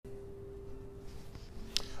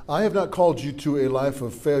I have not called you to a life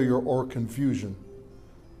of failure or confusion,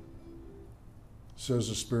 says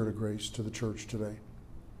the Spirit of grace to the church today.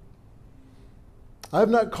 I have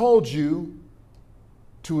not called you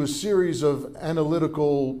to a series of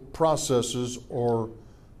analytical processes or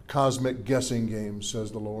cosmic guessing games,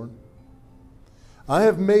 says the Lord. I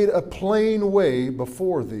have made a plain way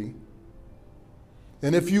before thee,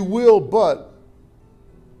 and if you will but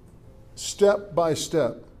step by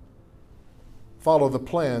step follow the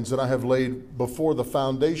plans that I have laid before the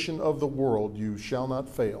foundation of the world, you shall not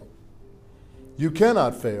fail. You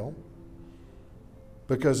cannot fail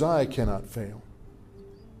because I cannot fail.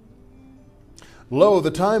 Lo,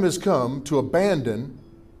 the time has come to abandon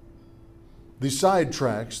the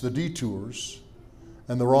sidetracks, the detours,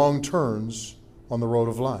 and the wrong turns on the road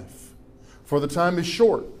of life. For the time is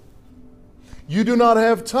short. You do not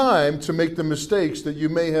have time to make the mistakes that you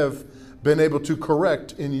may have been able to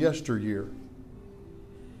correct in yesteryear.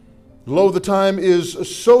 Lo, the time is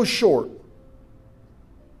so short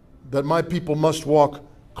that my people must walk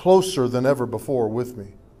closer than ever before with me,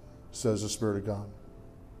 says the Spirit of God.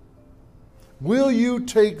 Will you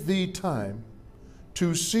take the time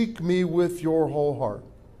to seek me with your whole heart?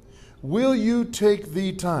 Will you take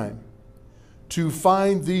the time to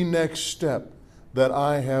find the next step that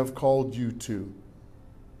I have called you to?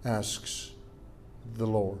 Asks the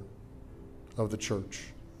Lord of the church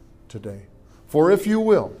today. For if you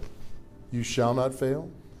will, you shall not fail,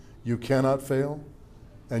 you cannot fail,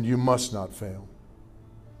 and you must not fail.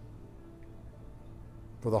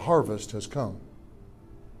 For the harvest has come,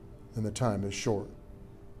 and the time is short,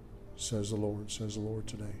 says the Lord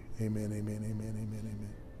today. Amen, amen, amen, amen,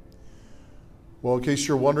 amen. Well, in case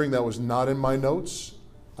you're wondering, that was not in my notes.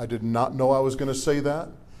 I did not know I was going to say that.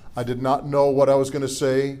 I did not know what I was going to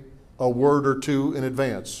say a word or two in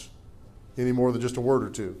advance, any more than just a word or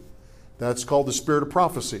two. That's called the spirit of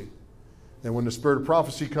prophecy. And when the spirit of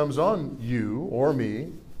prophecy comes on you or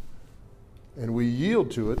me, and we yield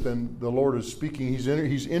to it, then the Lord is speaking.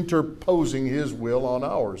 He's interposing His will on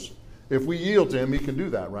ours. If we yield to Him, He can do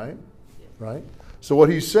that, right? Right? So what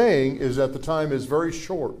He's saying is that the time is very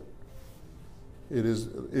short. It is,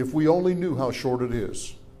 if we only knew how short it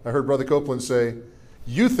is. I heard Brother Copeland say,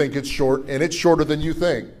 you think it's short, and it's shorter than you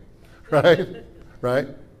think. Right? Right?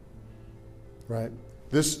 Right?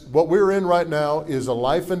 What we're in right now is a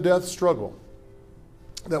life and death struggle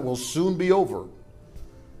that will soon be over.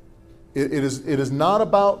 It is not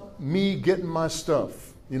about me getting my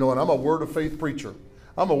stuff. You know, and I'm a word of faith preacher.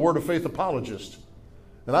 I'm a word of faith apologist.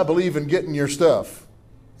 And I believe in getting your stuff.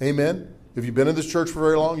 Amen? If you've been in this church for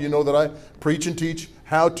very long, you know that I preach and teach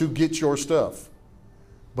how to get your stuff.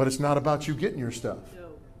 But it's not about you getting your stuff. No.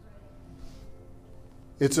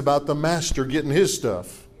 It's about the master getting his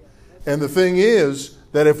stuff. And the thing is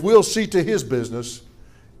that if we'll see to his business,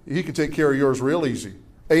 he can take care of yours real easy.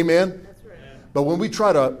 Amen? That's right. But when we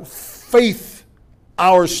try to faith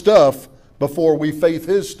our stuff before we faith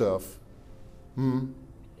his stuff,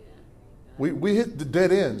 we hit the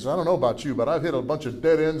dead ends. I don't know about you, but I've hit a bunch of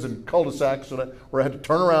dead ends and cul-de-sacs where I had to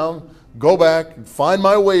turn around, go back, and find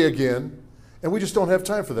my way again. And we just don't have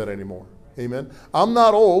time for that anymore. Amen? I'm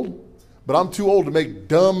not old, but I'm too old to make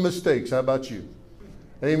dumb mistakes. How about you?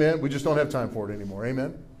 Amen? We just don't have time for it anymore.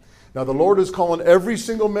 Amen? Now, the Lord is calling every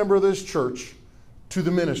single member of this church to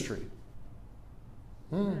the ministry.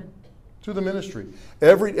 To the ministry.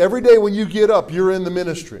 Every day when you get up, you're in the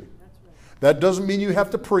ministry. That doesn't mean you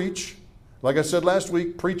have to preach. Like I said last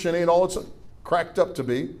week, preaching ain't all it's cracked up to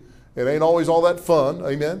be. It ain't always all that fun.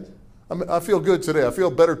 Amen? I feel good today. I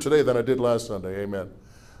feel better today than I did last Sunday. Amen.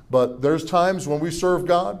 But there's times when we serve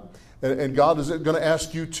God, and God is going to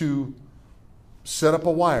ask you to set up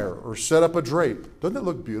a wire or set up a drape. Doesn't it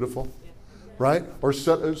look beautiful? Right? Or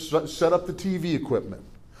set up the TV equipment.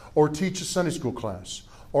 Or teach a Sunday school class.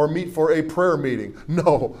 Or meet for a prayer meeting.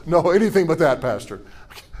 No, anything but that, Pastor.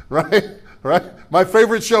 Right? Right? My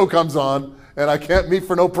favorite show comes on, and I can't meet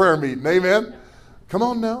for no prayer meeting. Amen? Come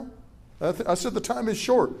on now. I said the time is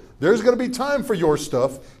short. There's going to be time for your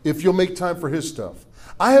stuff if you'll make time for his stuff.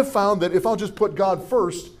 I have found that if I'll just put God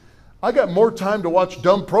first, I got more time to watch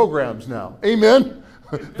dumb programs now. Amen?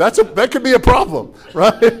 That could be a problem,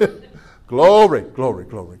 right? Glory, glory,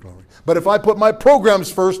 glory, glory. But if I put my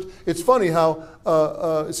programs first, it's funny how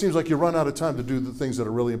it seems like you run out of time to do the things that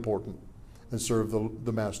are really important and serve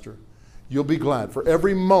the master. You'll be glad for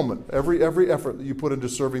every moment, every effort that you put into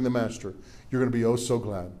serving the master. You're going to be oh so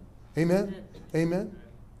glad. Amen? Amen?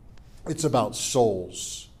 It's about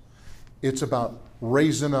souls. It's about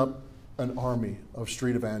raising up an army of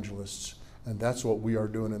street evangelists. And that's what we are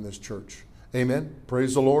doing in this church. Amen?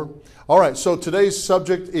 Praise the Lord. All right, so today's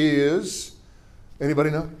subject is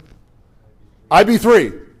Anybody know?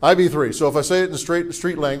 IB3. IB3. So if I say it in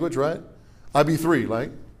street language, right?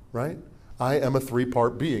 IB3, right? I am a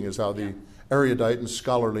three-part being is how the erudite and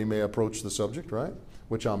scholarly may approach the subject, right?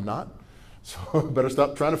 Which I'm not. So better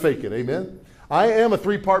stop trying to fake it. Amen? I am a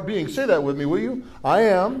three-part being. Say that with me, will you? I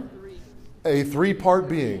am a three-part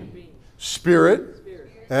being. Spirit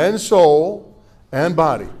and soul and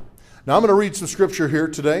body. Now I'm going to read some scripture here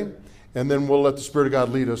today, and then we'll let the Spirit of God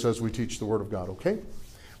lead us as we teach the Word of God, okay?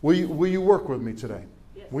 Will you work with me today?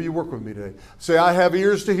 Yes. Will you work with me today? Say, I have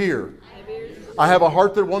ears to hear. I have a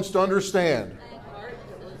heart that wants to understand.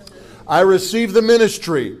 I receive the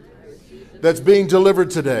ministry that's being delivered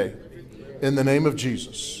today in the name of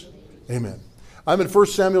Jesus. Amen. I'm in 1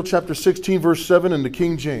 Samuel chapter 16, verse 7 in the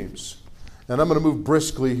King James. And I'm going to move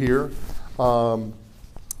briskly here.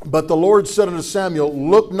 But the Lord said unto Samuel,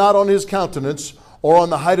 look not on his countenance or on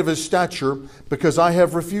the height of his stature, because I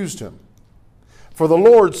have refused him. For the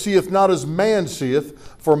Lord seeth not as man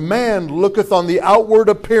seeth, for man looketh on the outward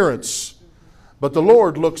appearance, but the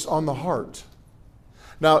Lord looks on the heart.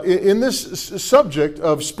 Now, in this subject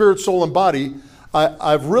of spirit, soul, and body,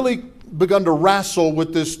 I've really begun to wrestle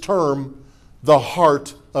with this term, the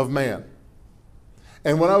heart of man.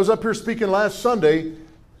 And when I was up here speaking last Sunday,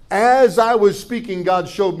 as I was speaking, God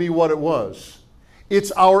showed me what it was.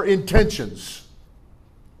 It's our intentions.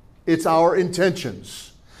 It's our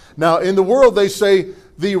intentions. Now, in the world, they say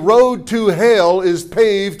the road to hell is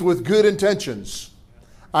paved with good intentions.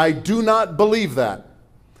 I do not believe that.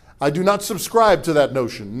 I do not subscribe to that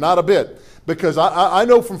notion, not a bit. Because I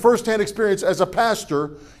know from firsthand experience as a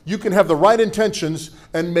pastor, you can have the right intentions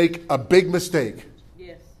and make a big mistake.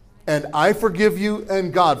 Yes. And I forgive you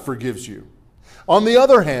and God forgives you. On the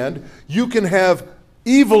other hand, you can have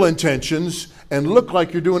evil intentions and look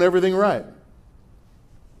like you're doing everything right.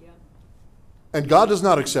 Yeah. And God does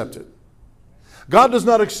not accept it. God does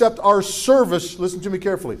not accept our service. Listen to me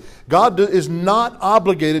carefully. God is not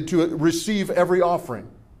obligated to receive every offering.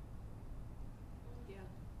 Yeah.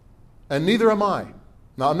 And neither am I.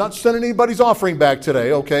 Now, I'm not sending anybody's offering back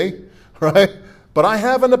today, okay? Right? But I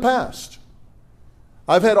have in the past.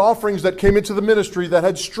 I've had offerings that came into the ministry that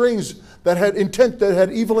had strings, that had intent, that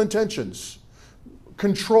had evil intentions,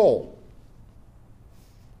 control.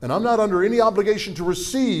 And I'm not under any obligation to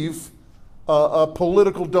receive a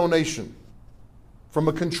political donation from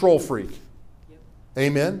a control freak. Yep.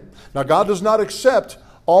 Amen? Now, God does not accept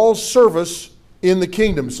all service in the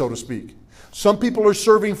kingdom, so to speak. Some people are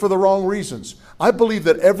serving for the wrong reasons. I believe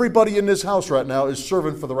that everybody in this house right now is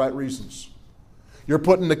serving for the right reasons. You're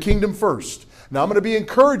putting the kingdom first. Now, I'm going to be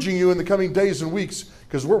encouraging you in the coming days and weeks,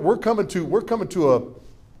 because we're coming to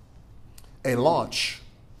a launch.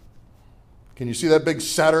 Can you see that big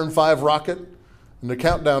Saturn V rocket? And the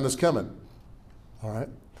countdown is coming. All right?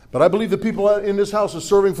 But I believe the people in this house are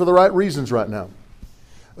serving for the right reasons right now.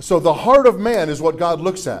 So the heart of man is what God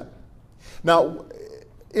looks at. Now,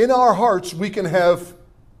 in our hearts, we can have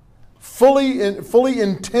fully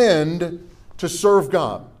intend to serve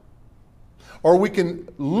God. Or we can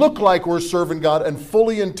look like we're serving God and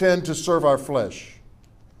fully intend to serve our flesh.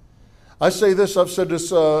 I say this, I've said this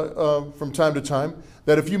from time to time,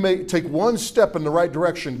 that if you may take one step in the right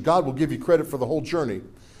direction, God will give you credit for the whole journey.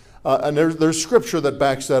 And there's scripture that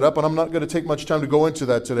backs that up, and I'm not going to take much time to go into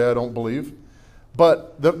that today, I don't believe.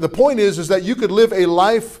 But the point is that you could live a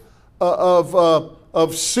life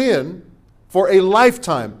of sin for a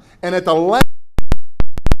lifetime, and at the last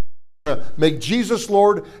make Jesus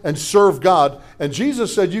Lord and serve God. And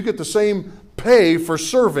Jesus said you get the same pay for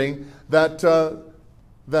serving that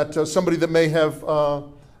somebody that may have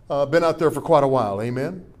been out there for quite a while.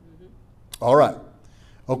 Amen? Mm-hmm. All right.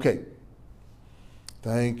 Okay.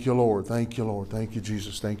 Thank you, Lord. Thank you, Lord. Thank you,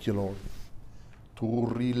 Jesus. Thank you, Lord.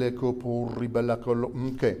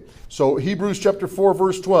 Okay. So Hebrews chapter 4,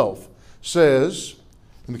 verse 12 says,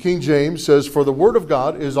 in the King James, says, for the word of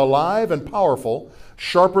God is alive and powerful,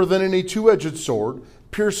 sharper than any two-edged sword,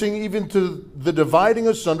 piercing even to the dividing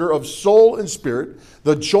asunder of soul and spirit,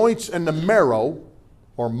 the joints and the marrow,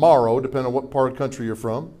 or marrow, depending on what part of the country you're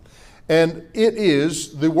from. And it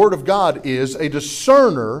is, the word of God is a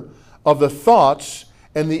discerner of the thoughts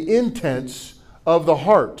and the intents of the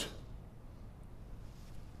heart.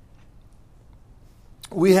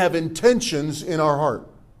 We have intentions in our heart.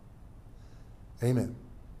 Amen.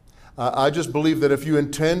 I just believe that if you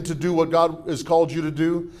intend to do what God has called you to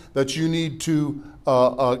do, that you need to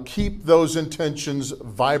keep those intentions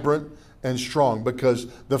vibrant and strong,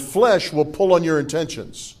 because the flesh will pull on your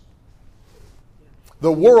intentions.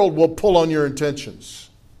 The world will pull on your intentions.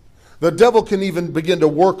 The devil can even begin to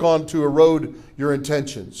work on to erode your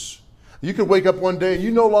intentions. You could wake up one day and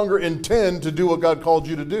you no longer intend to do what God called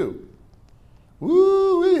you to do.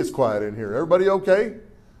 Woo, it's quiet in here. Everybody okay?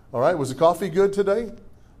 All right, was the coffee good today?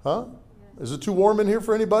 Huh? Is it too warm in here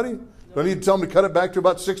for anybody? Do I need to tell them to cut it back to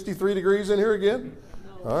about 63 degrees in here again?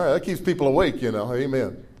 All right, that keeps people awake, you know.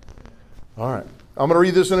 Amen. All right. I'm going to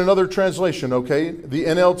read this in another translation, okay? The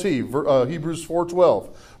NLT, Hebrews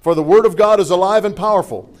 4:12. For the word of God is alive and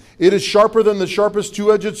powerful. It is sharper than the sharpest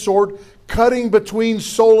two-edged sword, cutting between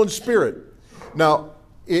soul and spirit. Now,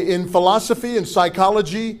 in philosophy and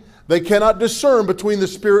psychology, they cannot discern between the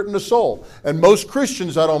spirit and the soul. And most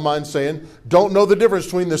Christians, I don't mind saying, don't know the difference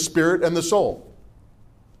between the spirit and the soul.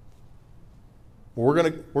 We're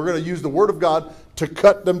going to use the Word of God to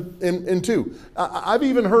cut them in two. I've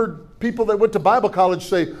even heard people that went to Bible college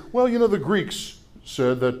say, well, you know, the Greeks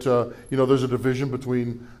said that, you know, there's a division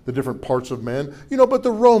between the different parts of man. You know, but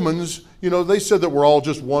the Romans, you know, they said that we're all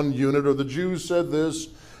just one unit, or the Jews said this,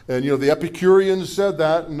 and, you know, the Epicureans said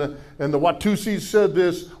that, and the Watusis said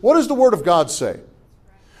this. What does the Word of God say?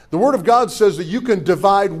 The Word of God says that you can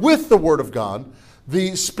divide with the Word of God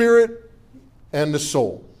the spirit and the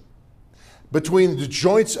soul, between the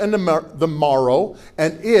joints and the marrow,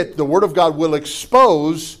 and the Word of God, will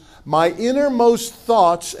expose my innermost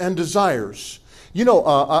thoughts and desires. You know,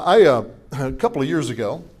 a couple of years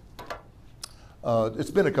ago,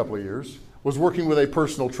 it's been a couple of years, was working with a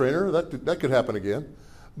personal trainer. That could happen again.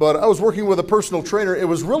 But I was working with a personal trainer. It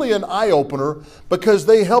was really an eye-opener because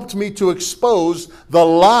they helped me to expose the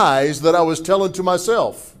lies that I was telling to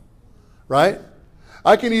myself, right?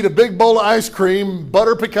 I can eat a big bowl of ice cream,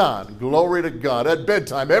 butter pecan, glory to God, at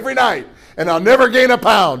bedtime every night, and I'll never gain a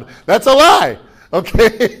pound. That's a lie,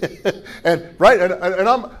 okay? and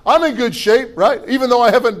I'm in good shape, right? Even though I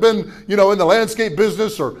haven't been, you know, in the landscape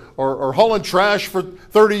business or hauling trash for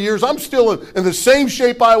 30 years, I'm still in the same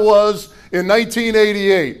shape I was in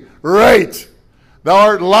 1988. Right? Thou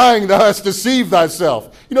art lying, thou hast deceived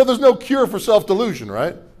thyself. You know, there's no cure for self-delusion,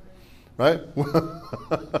 right? Right?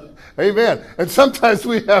 Amen. And sometimes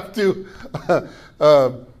we have to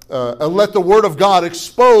let the Word of God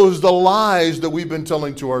expose the lies that we've been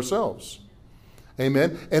telling to ourselves.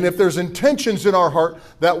 Amen. And if there's intentions in our heart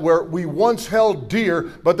that we once held dear,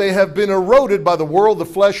 but they have been eroded by the world, the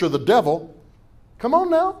flesh, or the devil, come on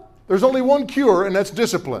now. There's only one cure, and that's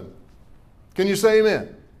discipline. Can you say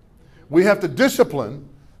amen? We have to discipline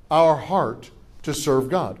our heart to serve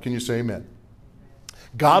God. Can you say amen?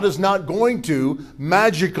 God is not going to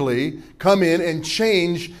magically come in and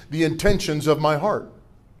change the intentions of my heart.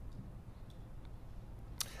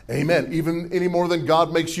 Amen. Even any more than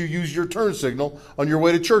God makes you use your turn signal on your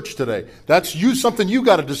way to church today. That's something you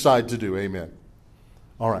got to decide to do. Amen.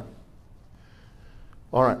 All right.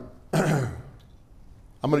 All right.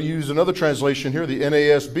 I'm going to use another translation here, the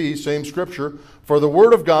NASB, same scripture. For the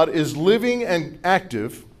Word of God is living and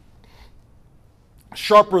active,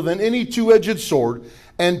 sharper than any two-edged sword,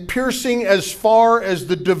 and piercing as far as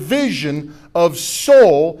the division of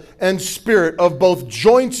soul and spirit, of both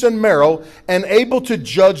joints and marrow, and able to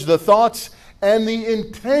judge the thoughts and the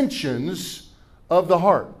intentions of the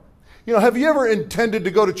heart. You know, have you ever intended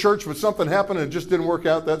to go to church but something happened and it just didn't work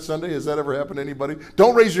out that Sunday? Has that ever happened to anybody?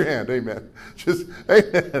 Don't raise your hand. Amen. Just,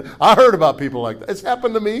 amen. I heard about people like that. It's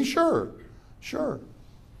happened to me. Sure. Sure.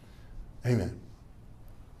 Amen.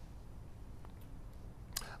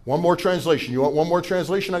 One more translation. You want one more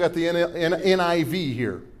translation? I got the NIV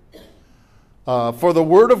here. For the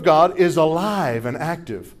Word of God is alive and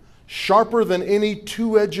active, sharper than any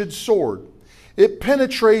two-edged sword. It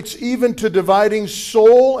penetrates even to dividing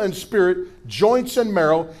soul and spirit, joints and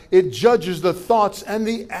marrow. It judges the thoughts and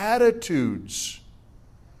the attitudes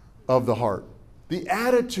of the heart. The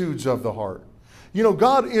attitudes of the heart. You know,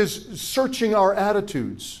 God is searching our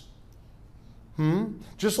attitudes.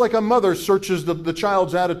 Just like a mother searches the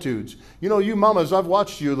child's attitudes. You know, you mamas, I've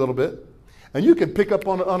watched you a little bit, and you can pick up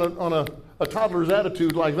on a toddler's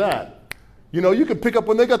attitude like that. You know, you can pick up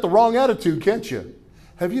when they got the wrong attitude, can't you?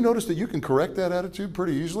 Have you noticed that you can correct that attitude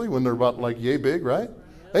pretty easily when they're about like yay big, right?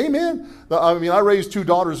 Amen. I mean, I raised two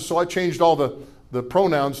daughters, so I changed all the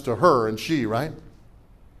pronouns to her and she, right?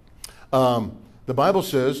 The Bible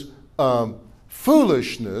says,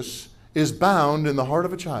 foolishness is bound in the heart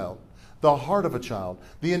of a child. The heart of a child.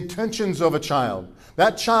 The intentions of a child.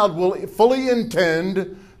 That child will fully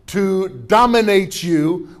intend to dominate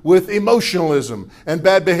you with emotionalism and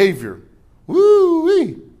bad behavior.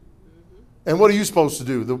 Woo-wee. And what are you supposed to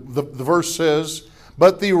do? The verse says,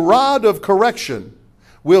 but the rod of correction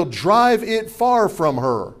will drive it far from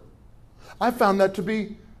her. I found that to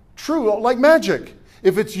be true, like magic,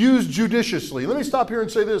 if it's used judiciously. Let me stop here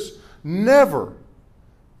and say this. Never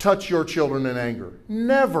touch your children in anger.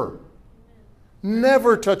 Never.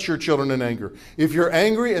 Never touch your children in anger. If you're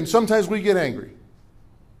angry, and sometimes we get angry.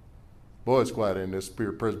 Boy, it's quiet in this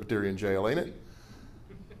Presbyterian jail, ain't it?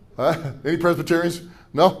 Any Presbyterians?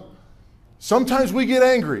 No? Sometimes we get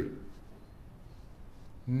angry.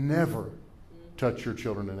 Never touch your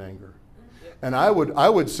children in anger. And I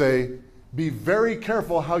would say, be very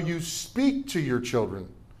careful how you speak to your children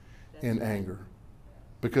in anger.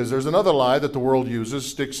 Because there's another lie that the world uses.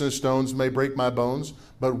 Sticks and stones may break my bones,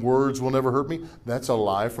 but words will never hurt me. That's a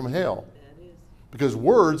lie from hell. Because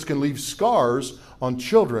words can leave scars on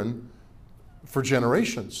children for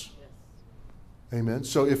generations. Amen.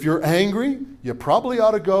 So if you're angry, you probably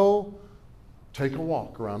ought to go take a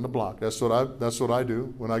walk around the block. That's what I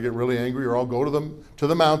do when I get really angry, or I'll go to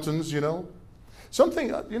the mountains, you know.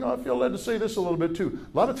 Something, I feel led to say this a little bit too.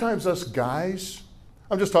 A lot of times us guys,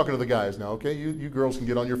 I'm just talking to the guys now, okay? You girls can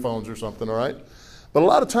get on your phones or something, all right? But a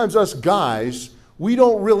lot of times us guys, we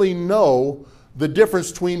don't really know the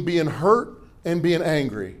difference between being hurt and being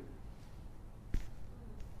angry.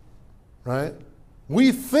 Right?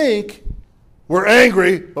 We think we're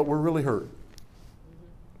angry, but we're really hurt.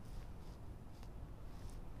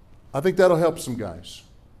 I think that'll help some guys.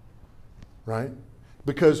 Right?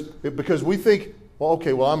 Because we think, well,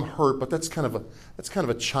 okay, well, I'm hurt, but that's kind of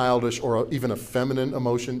a childish or even a feminine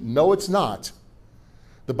emotion. No, it's not.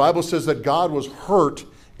 The Bible says that God was hurt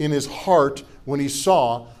in his heart when he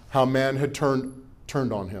saw how man had turned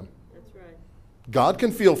on him. That's right. God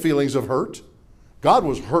can feel feelings of hurt. God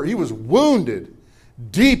was hurt. He was wounded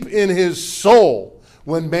deep in his soul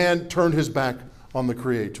when man turned his back on the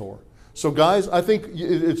Creator. So guys, I think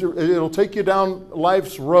it'll take you down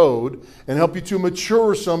life's road and help you to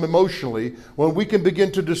mature some emotionally when we can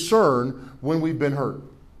begin to discern when we've been hurt.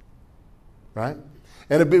 Right?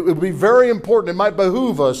 And it would be very important, it might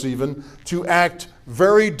behoove us even, to act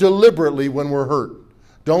very deliberately when we're hurt.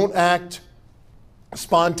 Don't act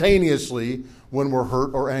spontaneously when we're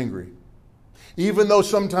hurt or angry. Even though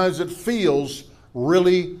sometimes it feels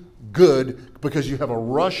really good because you have a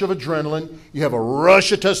rush of adrenaline, you have a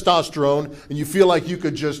rush of testosterone, and you feel like you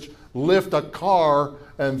could just lift a car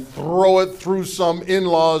and throw it through some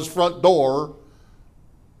in-law's front door.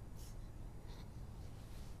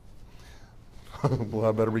 Well,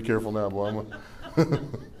 I better be careful now, boy.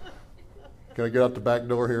 Can I get out the back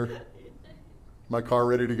door here? My car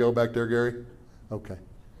ready to go back there, Gary? Okay.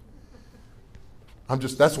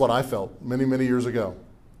 That's what I felt many, many years ago.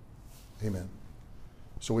 Amen.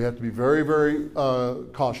 So we have to be very, very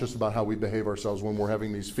cautious about how we behave ourselves when we're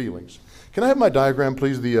having these feelings. Can I have my diagram,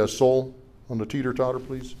 please? The soul on the teeter-totter,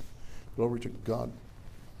 please. Glory to God.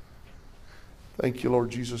 Thank you, Lord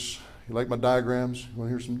Jesus. You like my diagrams? You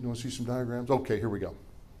want to see some diagrams? Okay, here we go.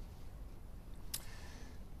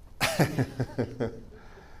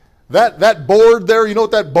 That board there, you know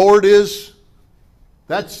what that board is?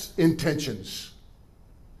 That's intentions.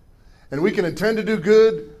 And we can intend to do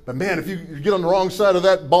good, but man, if you get on the wrong side of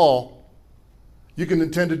that ball, you can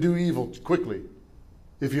intend to do evil quickly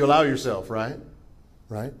if you allow yourself, right?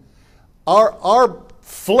 Right? Our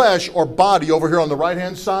flesh or body over here on the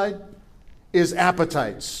right-hand side is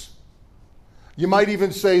appetites. You might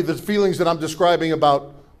even say the feelings that I'm describing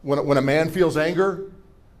about when a man feels anger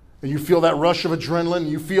and you feel that rush of adrenaline,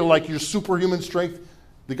 you feel like your superhuman strength.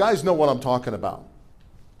 The guys know what I'm talking about.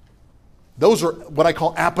 Those are what I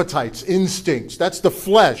call appetites, instincts. That's the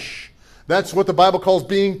flesh. That's what the Bible calls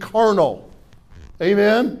being carnal.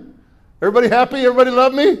 Amen? Everybody happy? Everybody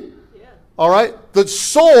love me? Yeah. All right? The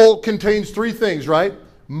soul contains three things, right?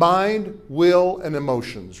 Mind, will, and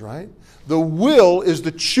emotions, right? The will is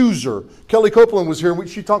the chooser. Kelly Copeland was here.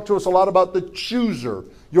 She talked to us a lot about the chooser.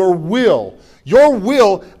 Your will. Your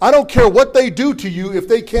will, I don't care what they do to you. If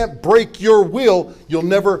they can't break your will, you'll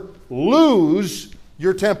never lose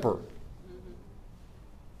your temper.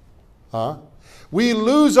 Huh? We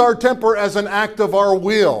lose our temper as an act of our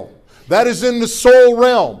will. That is in the soul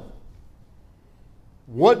realm.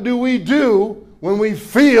 What do we do when we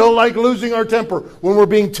feel like losing our temper? When we're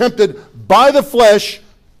being tempted by the flesh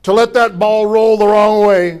to let that ball roll the wrong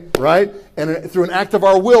way, right? And through an act of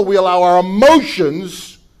our will, we allow our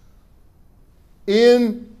emotions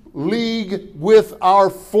in league with our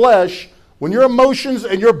flesh. When your emotions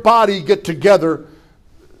and your body get together,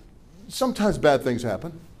 sometimes bad things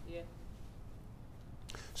happen.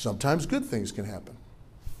 Sometimes good things can happen.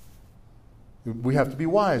 We have to be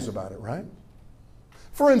wise about it, right?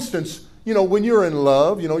 For instance, when you're in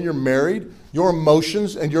love, you're married, your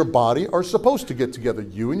emotions and your body are supposed to get together.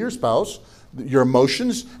 You and your spouse, your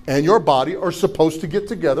emotions and your body are supposed to get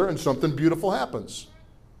together and something beautiful happens.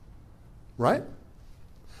 Right?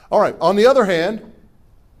 All right. On the other hand,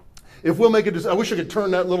 if we'll make a decision, I wish I could turn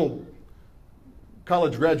that little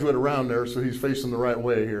college graduate around there, so he's facing the right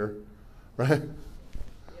way here, right?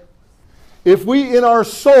 If we in our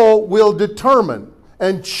soul will determine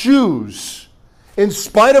and choose, in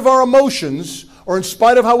spite of our emotions or in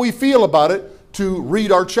spite of how we feel about it, to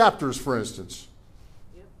read our chapters, for instance.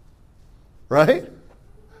 Right?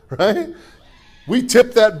 Right? We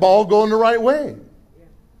tip that ball going the right way.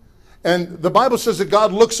 And the Bible says that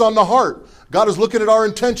God looks on the heart. God is looking at our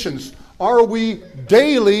intentions. Are we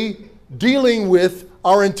daily dealing with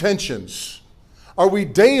our intentions? Are we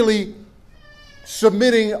daily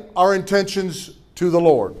submitting our intentions to the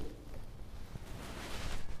Lord?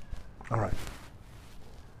 All right.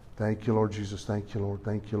 Thank you, Lord Jesus. Thank you, Lord.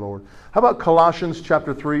 Thank you, Lord. How about Colossians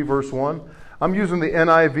chapter 3, verse 1? I'm using the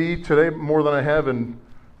NIV today more than I have in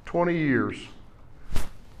 20 years.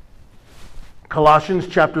 Colossians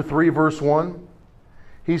chapter 3, verse 1.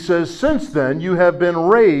 He says, since then you have been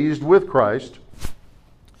raised with Christ.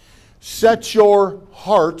 Set your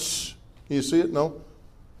hearts. Can you see it? No.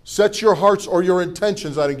 Set your hearts or your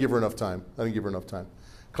intentions. I didn't give her enough time.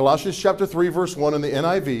 Colossians chapter 3, verse 1 in the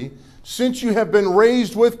NIV. Since you have been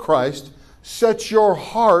raised with Christ, set your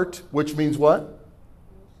heart, which means what?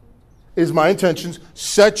 Is my intentions.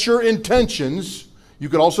 Set your intentions. You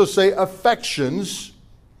could also say affections.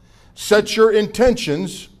 Set your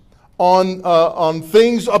intentions on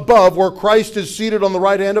things above where Christ is seated on the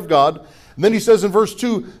right hand of God. And then he says in verse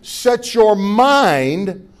 2, set your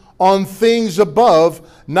mind on things above,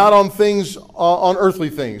 not on things, on earthly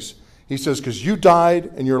things. He says, because you died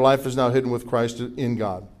and your life is now hidden with Christ in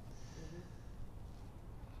God.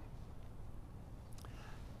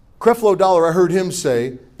 Creflo Dollar, I heard him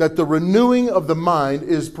say that the renewing of the mind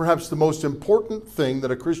is perhaps the most important thing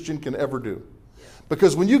that a Christian can ever do.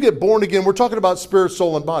 Because when you get born again, we're talking about spirit,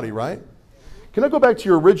 soul, and body, right? Can I go back to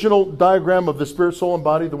your original diagram of the spirit, soul, and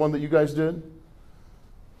body, the one that you guys did?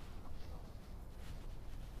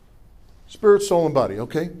 Spirit, soul, and body,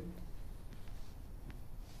 okay?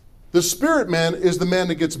 The spirit man is the man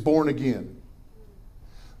that gets born again.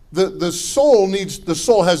 The soul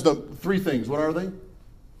has the three things. What are they?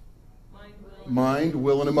 Mind,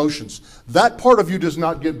 will, and emotions. That part of you does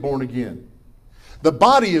not get born again. The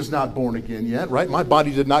body is not born again yet, right? My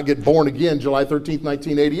body did not get born again July 13th,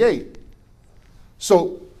 1988.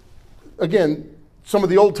 So, again, some of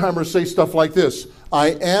the old timers say stuff like this. I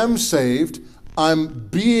am saved, I'm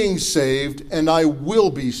being saved, and I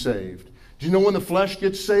will be saved. Do you know when the flesh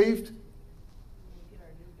gets saved?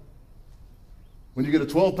 When you get a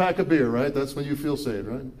 12-pack of beer, right? That's when you feel saved,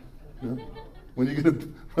 right? Yeah. When you get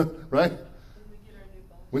right?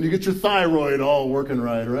 When you get your thyroid all working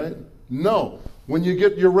right? No. When you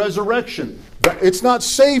get your resurrection. It's not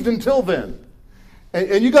saved until then.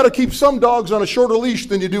 And you got to keep some dogs on a shorter leash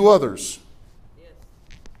than you do others. Yes.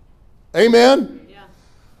 Amen? Yeah.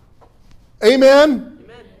 Amen? Amen.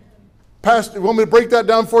 Pastor, you want me to break that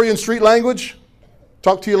down for you in street language?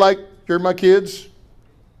 Talk to you like you're my kids?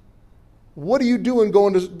 What are you doing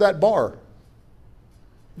going to that bar?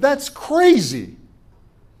 That's crazy.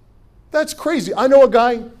 That's crazy. I know a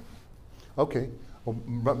guy. Okay. Well,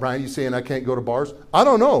 Brian, you saying I can't go to bars? I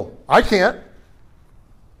don't know. I can't.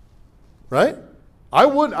 Right? I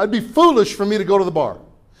wouldn't. I'd be foolish for me to go to the bar.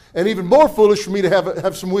 And even more foolish for me to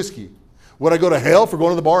have some whiskey. Would I go to hell for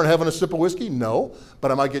going to the bar and having a sip of whiskey? No.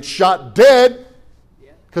 But I might get shot dead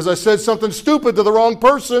because I said something stupid to the wrong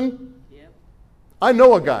person. Yep. I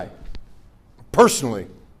know a guy. Personally.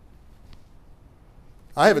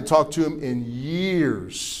 I haven't talked to him in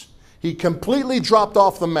years. He completely dropped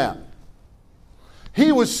off the map.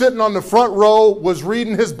 He was sitting on the front row, was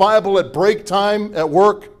reading his Bible at break time at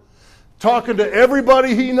work, talking to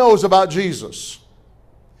everybody he knows about Jesus.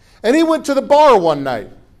 And he went to the bar one night.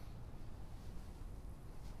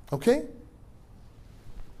 Okay?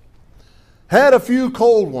 Had a few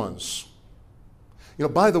cold ones. You know,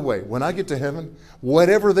 by the way, when I get to heaven,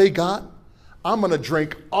 whatever they got, I'm going to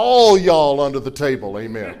drink all y'all under the table.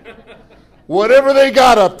 Amen. Whatever they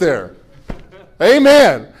got up there.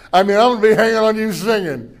 Amen. I mean, I'm going to be hanging on you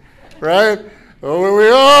singing. Right? Oh, when we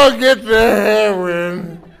all get to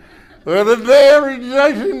heaven, for the day of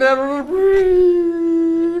rejection that will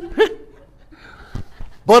breathe.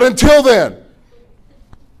 But until then,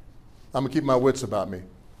 I'm going to keep my wits about me.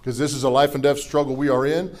 Because this is a life and death struggle we are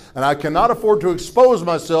in. And I cannot afford to expose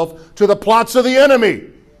myself to the plots of the enemy.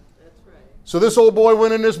 So this old boy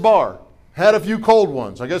went in this bar. Had a few cold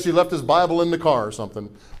ones. I guess he left his Bible in the car or something.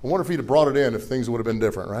 I wonder if he'd have brought it in if things would have been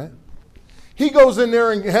different, right? He goes in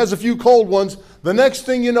there and has a few cold ones. The next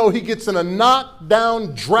thing you know, he gets in a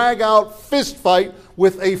knockdown, drag-out fist fight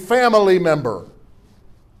with a family member.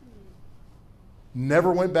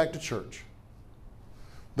 Never went back to church.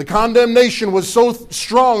 The condemnation was so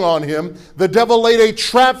strong on him, the devil laid a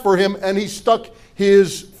trap for him, and he stuck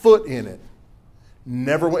his foot in it.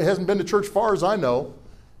 Hasn't been to church far as I know.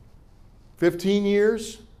 15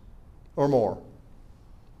 years or more.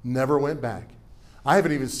 Never went back. I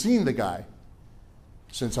haven't even seen the guy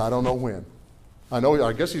since I don't know when.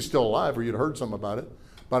 I guess he's still alive, or you'd heard something about it.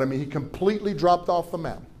 But I mean, he completely dropped off the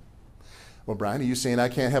map. Well, Brian, are you saying I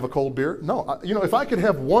can't have a cold beer? No. If I could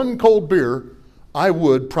have one cold beer, I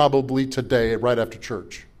would probably today, right after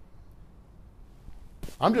church.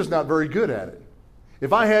 I'm just not very good at it.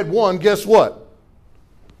 If I had one, guess what?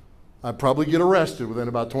 I'd probably get arrested within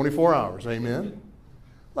about 24 hours. Amen?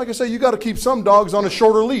 Like I say, you got to keep some dogs on a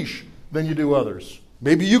shorter leash than you do others.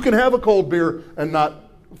 Maybe you can have a cold beer and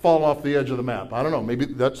not fall off the edge of the map. I don't know. Maybe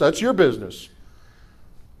that's your business.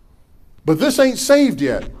 But this ain't saved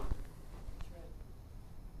yet.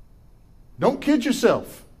 Don't kid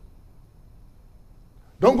yourself.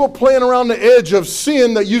 Don't go playing around the edge of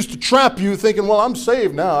sin that used to trap you thinking, well, I'm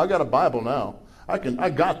saved now. I got a Bible now.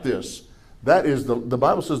 I got this. That is the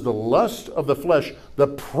Bible says the lust of the flesh, the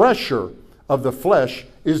pressure of the flesh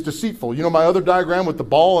is deceitful. You know my other diagram with the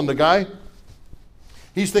ball and the guy?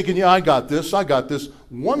 He's thinking, yeah, I got this.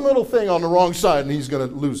 One little thing on the wrong side and he's going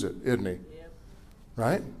to lose it, isn't he? Yep.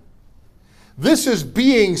 Right? This is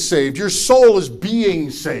being saved. Your soul is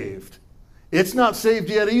being saved. It's not saved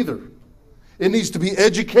yet either. It needs to be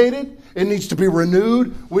educated. It needs to be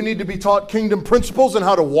renewed. We need to be taught kingdom principles and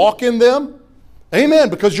how to walk in them.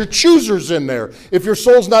 Amen, because your chooser's in there. If your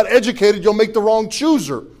soul's not educated, you'll make the wrong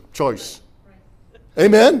choice.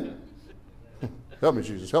 Amen? Help me,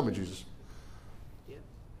 Jesus. Help me, Jesus.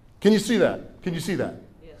 Can you see that? Can you see that?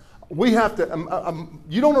 Yes. We have to,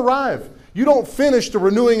 you don't arrive. You don't finish the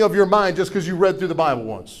renewing of your mind just because you read through the Bible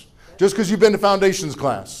once. Just because you've been to foundations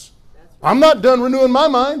class. Right. I'm not done renewing my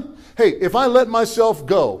mind. Hey, if I let myself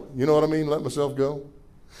go, you know what I mean, let myself go?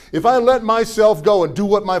 If I let myself go and do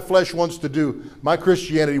what my flesh wants to do, my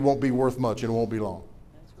Christianity won't be worth much and it won't be long.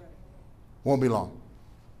 That's right. Won't be long.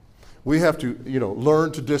 We have to,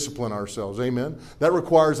 learn to discipline ourselves. Amen? That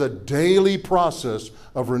requires a daily process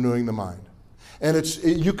of renewing the mind. And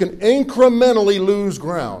you can incrementally lose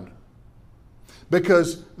ground.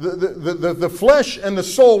 Because the flesh and the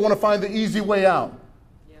soul want to find the easy way out.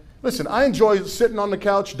 Yeah. Listen, I enjoy sitting on the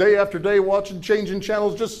couch day after day watching, changing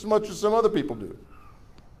channels just as much as some other people do.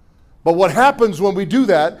 But what happens when we do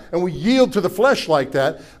that and we yield to the flesh like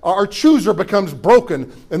that, our chooser becomes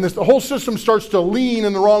broken and the whole system starts to lean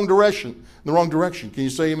in the wrong direction. Can you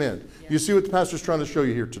say amen? Yeah. You see what the pastor's trying to show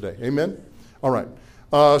you here today? Amen? All right.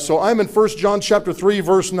 So I'm in 1 John chapter 3,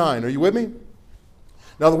 verse 9. Are you with me?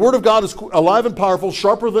 Now the word of God is alive and powerful,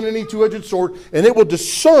 sharper than any two-edged sword, and it will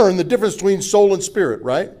discern the difference between soul and spirit,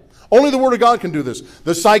 right? Only the word of God can do this.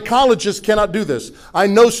 The psychologist cannot do this. I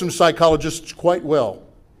know some psychologists quite well.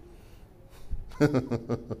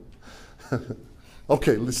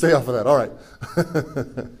 Okay, let's stay off of that. All right.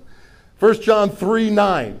 1 John 3,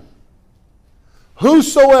 9.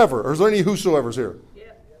 Whosoever, or is there any whosoevers here?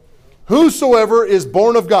 Yeah. Whosoever is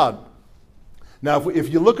born of God. Now,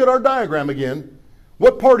 if you look at our diagram again,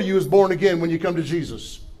 what part of you is born again when you come to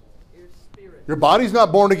Jesus? Your spirit. Your body's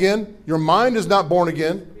not born again. Your mind is not born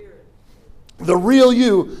again. Spirit. The real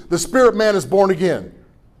you, the spirit man, is born again.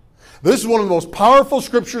 This is one of the most powerful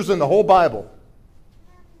scriptures in the whole Bible.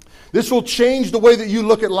 This will change the way that you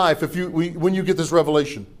look at life when you get this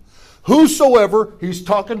revelation. Whosoever, he's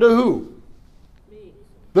talking to who? Me.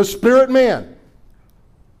 The spirit man.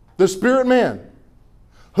 The spirit man.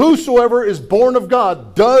 Whosoever is born of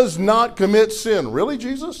God does not commit sin. Really,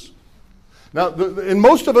 Jesus? Now, in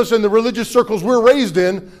most of us in the religious circles we're raised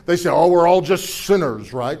in, they say, oh, we're all just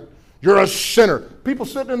sinners, right? You're a sinner. People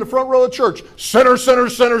sitting in the front row of church, sinner, sinner,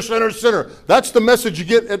 sinner, sinner, sinner. That's the message you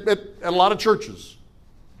get at a lot of churches.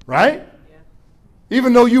 Right? Yeah.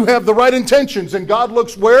 Even though you have the right intentions and God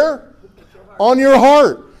looks where? On your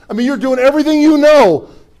heart. I mean, you're doing everything you know.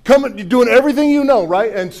 You're doing everything you know,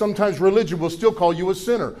 right? And sometimes religion will still call you a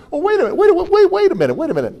sinner. Oh, wait a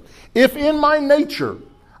minute. If in my nature,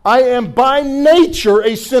 I am by nature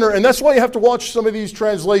a sinner, and that's why you have to watch some of these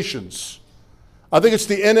translations. I think it's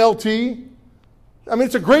the NLT. I mean,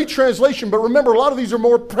 it's a great translation, but remember, a lot of these are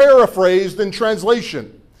more paraphrased than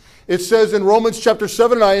translation. It says in Romans chapter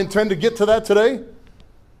 7, and I intend to get to that today,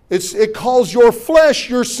 it calls your flesh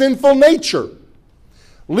your sinful nature,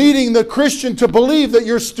 leading the Christian to believe that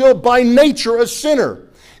you're still by nature a sinner.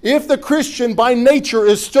 If the Christian by nature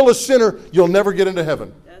is still a sinner, you'll never get into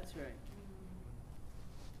heaven. That's right.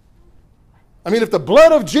 I mean, if the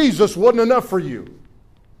blood of Jesus wasn't enough for you,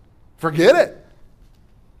 forget it.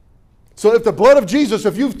 So if the blood of Jesus,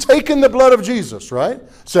 if you've taken the blood of Jesus, right?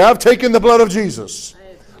 Say, I've taken the blood of Jesus.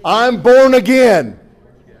 I'm born again.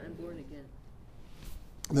 I'm born again.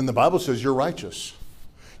 Then the Bible says you're righteous.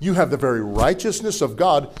 You have the very righteousness of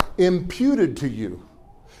God imputed to you.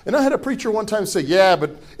 And I had a preacher one time say, yeah,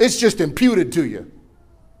 but it's just imputed to you.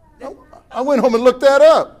 I went home and looked that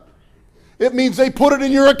up. It means they put it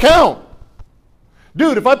in your account.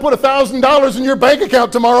 Dude, if I put $1,000 in your bank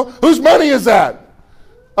account tomorrow, whose money is that?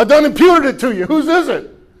 I done imputed it to you. Whose is it?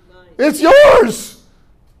 It's yours.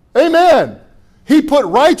 Amen. He put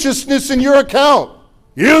righteousness in your account.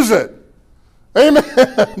 Use it.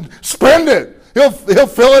 Amen. Spend it. He'll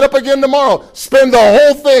fill it up again tomorrow. Spend the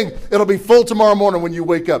whole thing. It'll be full tomorrow morning when you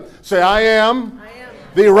wake up. Say, I am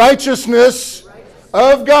the righteousness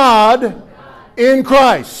of God in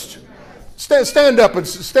Christ. Stand up and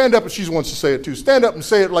she wants to say it too. Stand up and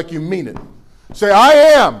say it like you mean it. Say, I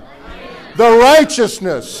am the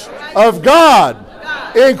righteousness of God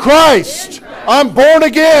in Christ. I'm born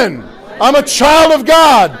again. I'm a child of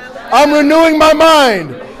God. I'm renewing my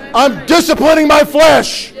mind. I'm disciplining my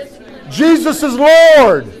flesh. Jesus is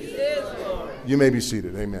Lord. You may be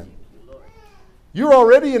seated. Amen. You're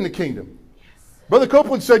already in the kingdom. Brother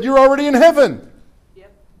Copeland said you're already in heaven.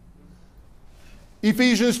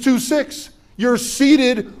 Ephesians 2:6. You're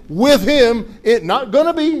seated with him. It not going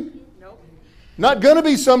to be. Not going to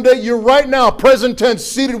be someday. You're right now, present tense,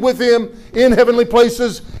 seated with him in heavenly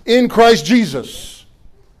places in Christ Jesus.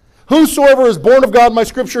 Whosoever is born of God, my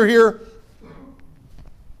scripture here,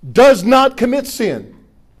 does not commit sin.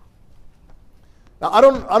 Now, I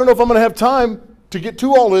don't know if I'm going to have time to get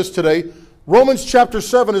to all this today. Romans chapter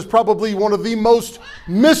 7 is probably one of the most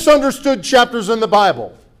misunderstood chapters in the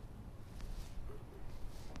Bible.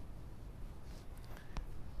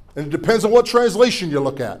 And it depends on what translation you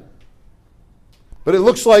look at. But it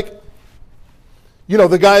looks like,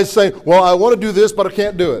 the guy is saying, well, I want to do this, but I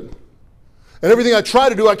can't do it. And everything I try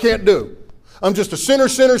to do, I can't do. I'm just a sinner.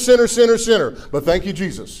 But thank you,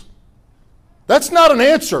 Jesus. That's not an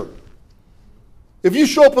answer. If you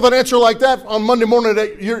show up with an answer like that on Monday morning,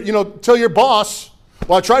 tell your boss,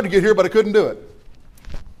 well, I tried to get here, but I couldn't do it.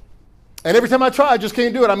 And every time I try, I just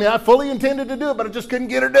can't do it. I fully intended to do it, but I just couldn't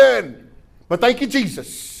get it done. But thank you,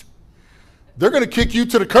 Jesus. They're going to kick you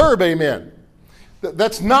to the curb, amen.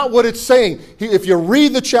 That's not what it's saying. If you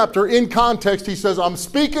read the chapter in context, he says, I'm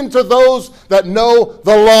speaking to those that know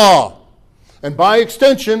the law. And by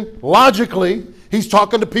extension, logically, he's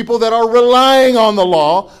talking to people that are relying on the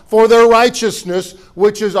law for their righteousness,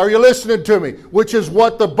 which is, are you listening to me? Which is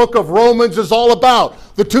what the book of Romans is all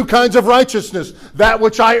about. The two kinds of righteousness. That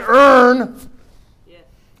which I earn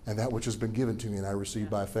and that which has been given to me and I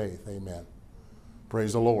receive by faith. Amen.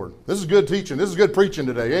 Praise the Lord. This is good teaching. This is good preaching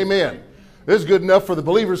today. Amen. This is good enough for the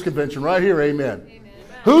Believers Convention right here. Amen. Amen.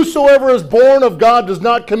 Whosoever is born of God does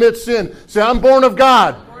not commit sin. Say, I'm born of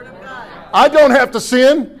God. I don't have to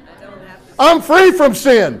sin. I'm free from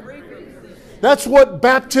sin. That's what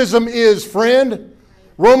baptism is, friend.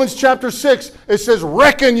 Romans chapter 6, it says,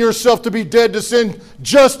 reckon yourself to be dead to sin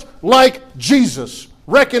just like Jesus.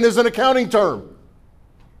 Reckon is an accounting term.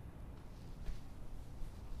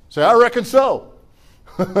 Say, I reckon so.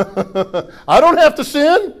 I don't have to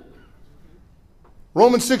sin.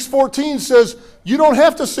 Romans 6:14 says, you don't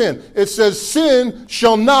have to sin. It says, sin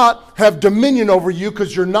shall not have dominion over you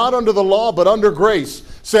because you're not under the law but under grace.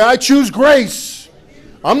 Say, I choose grace.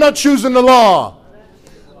 I'm not choosing the law.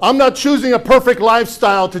 I'm not choosing a perfect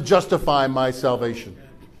lifestyle to justify my salvation.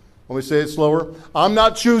 Let me say it slower. I'm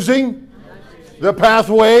not choosing the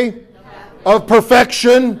pathway of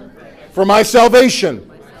perfection for my salvation.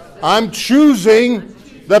 I'm choosing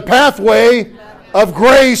the pathway of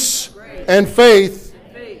grace and faith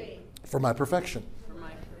for my perfection.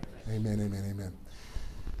 Amen, amen, amen.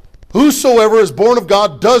 Whosoever is born of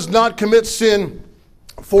God does not commit sin,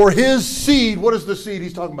 for his seed, what is the seed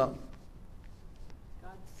he's talking about?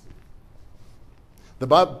 The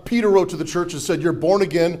Bible, Peter wrote to the church and said, you're born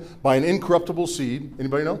again by an incorruptible seed.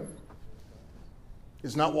 Anybody know?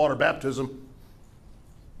 It's not water baptism.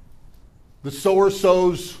 The sower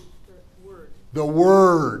sows the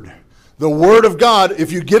Word. The Word of God,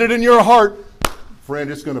 if you get it in your heart,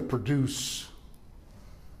 friend, it's going to produce.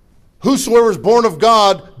 Whosoever is born of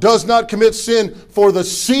God does not commit sin, for the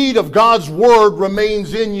seed of God's Word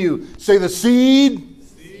remains in you. Say, the seed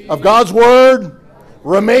of God's Word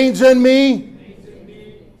remains in me.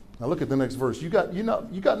 Now look at the next verse. You got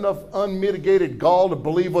enough unmitigated gall to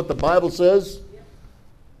believe what the Bible says?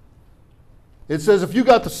 It says, if you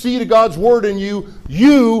got the seed of God's Word in you,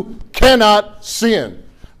 you cannot sin.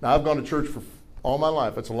 Now, I've gone to church for all my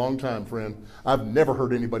life. That's a long time, friend. I've never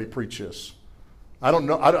heard anybody preach this. I don't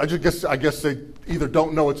know. I guess they either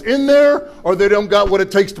don't know it's in there or they don't got what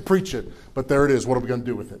it takes to preach it. But there it is. What are we going to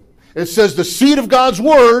do with it? It says the seed of God's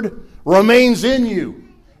word remains in you,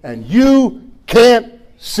 and you can't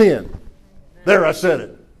sin. There, I said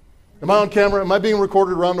it. Am I on camera? Am I being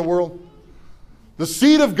recorded around the world? The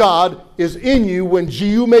seed of God is in you when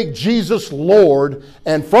you make Jesus Lord,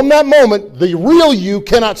 and from that moment, the real you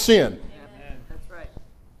cannot sin. That's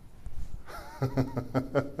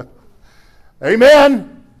right.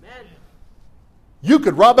 Amen. You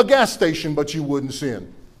could rob a gas station, but you wouldn't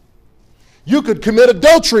sin. You could commit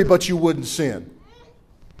adultery, but you wouldn't sin.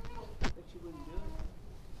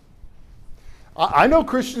 I know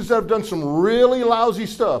Christians that have done some really lousy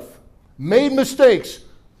stuff, made mistakes,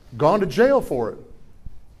 gone to jail for it.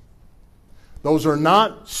 Those are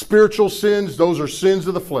not spiritual sins. Those are sins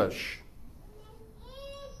of the flesh.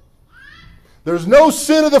 There's no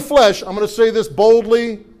sin of the flesh. I'm going to say this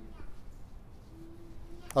boldly.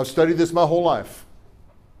 I've studied this my whole life.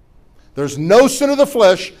 There's no sin of the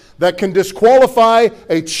flesh that can disqualify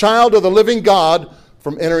a child of the living God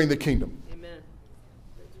from entering the kingdom. Amen.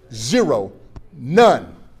 Zero.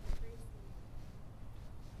 None.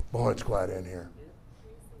 Boy, it's quiet in here.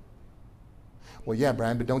 Well, yeah,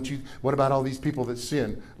 Brian, but don't you, what about all these people that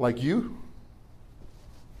sin? Like you?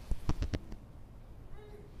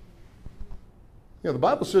 The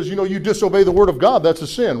Bible says, you disobey the word of God, that's a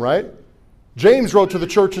sin, right? James wrote to the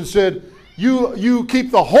church and said, you keep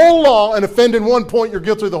the whole law and offend in one point, you're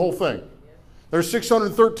guilty of the whole thing. There's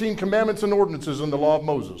 613 commandments and ordinances in the law of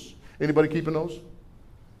Moses. Anybody keeping those?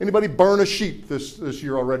 Anybody burn a sheep this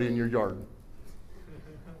year already in your yard?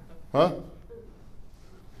 Huh?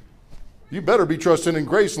 You better be trusting in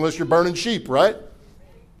grace unless you're burning sheep, right?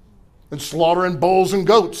 And slaughtering bulls and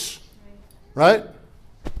goats, right?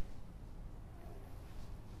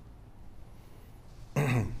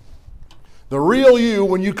 The real you,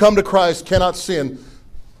 when you come to Christ, cannot sin.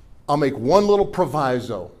 I'll make one little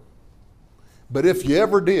proviso. But if you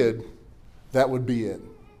ever did, that would be it.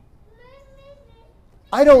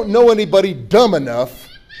 I don't know anybody dumb enough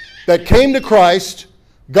that came to Christ,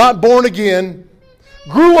 got born again,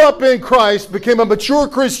 grew up in Christ, became a mature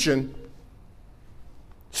Christian,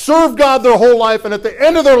 served God their whole life, and at the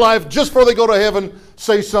end of their life, just before they go to heaven,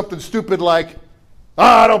 say something stupid like,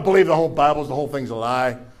 I don't believe the whole Bible, the whole thing's a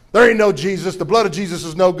lie. There ain't no Jesus. The blood of Jesus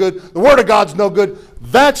is no good. The word of God's no good.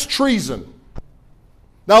 That's treason.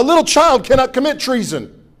 Now, a little child cannot commit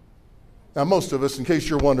treason. Now, most of us, in case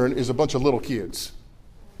you're wondering, is a bunch of little kids.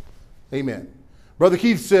 Amen. Brother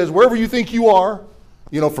Keith says, wherever you think you are,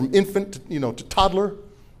 from infant, to toddler,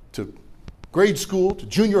 to grade school, to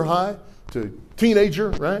junior high, to teenager,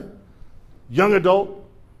 right? Young adult,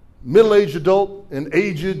 middle-aged adult, and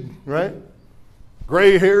aged, right?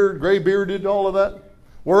 Gray-haired, gray-bearded, all of that.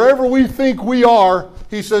 Wherever we think we are,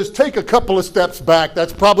 he says, take a couple of steps back.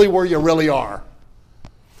 That's probably where you really are.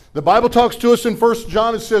 The Bible talks to us in 1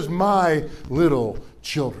 John. It says, my little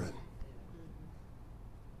children.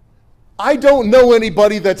 I don't know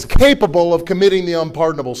anybody that's capable of committing the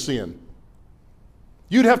unpardonable sin.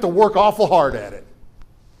 You'd have to work awful hard at it.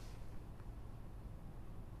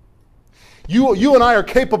 You and I are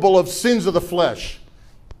capable of sins of the flesh.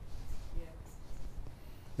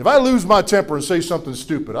 If I lose my temper and say something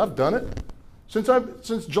stupid, I've done it.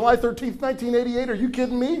 Since July 13th, 1988, are you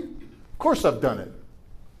kidding me? Of course I've done it.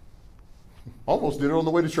 Almost did it on the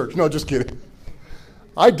way to church. No, just kidding.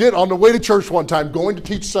 I did on the way to church one time, going to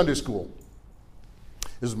teach Sunday school.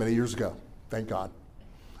 This was many years ago. Thank God.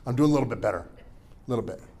 I'm doing a little bit better. A little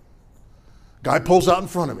bit. Guy pulls out in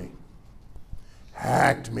front of me.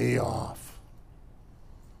 Hacked me off.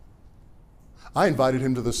 I invited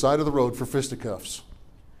him to the side of the road for fisticuffs.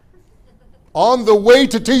 On the way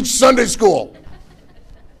to teach Sunday school.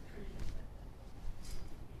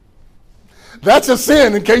 That's a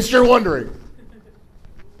sin, in case you're wondering.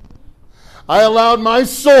 I allowed my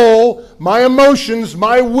soul, my emotions,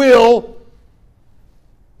 my will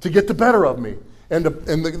to get the better of me. And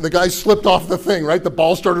the guy slipped off the thing, right? The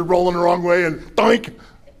ball started rolling the wrong way and doink,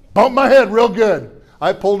 bumped my head real good.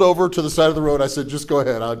 I pulled over to the side of the road. I said, just go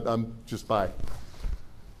ahead. I'm just bye.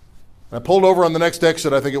 I pulled over on the next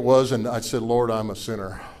exit, I think it was, and I said, Lord, I'm a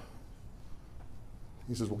sinner.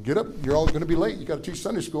 He says, well, get up. You're all going to be late. You got to teach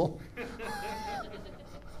Sunday school.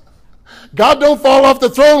 God don't fall off the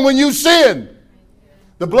throne when you sin.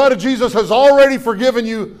 The blood of Jesus has already forgiven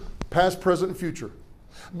you past, present, and future.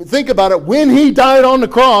 Think about it. When he died on the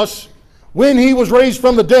cross, when he was raised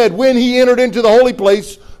from the dead, when he entered into the holy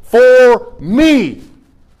place for me,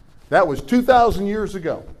 that was 2,000 years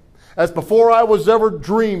ago. That's before I was ever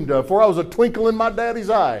dreamed of, before I was a twinkle in my daddy's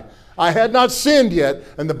eye. I had not sinned yet,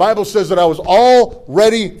 and the Bible says that I was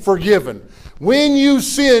already forgiven. When you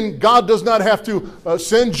sin, God does not have to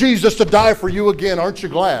send Jesus to die for you again. Aren't you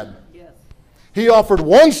glad? Yes. He offered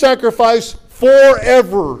one sacrifice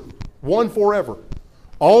forever. One forever.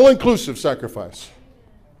 All-inclusive sacrifice.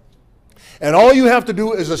 And all you have to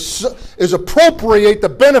do is appropriate the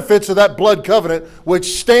benefits of that blood covenant,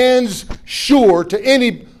 which stands sure to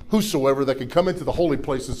any whosoever that can come into the holy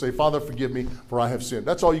place and say, Father, forgive me, for I have sinned.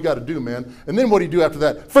 That's all you got to do, man. And then what do you do after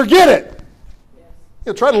that? Forget it. Yes.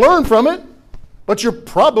 You try to learn from it, but you're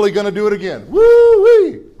probably going to do it again.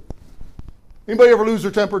 Woo-wee. Anybody ever lose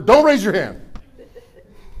their temper? Don't raise your hand.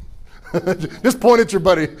 Just point at your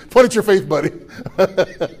buddy. Point at your faith buddy.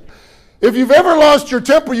 If you've ever lost your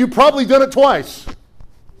temper, you've probably done it twice.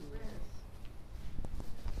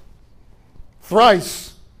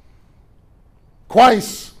 Thrice.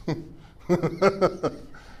 Twice.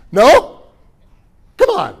 No? Come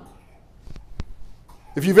on.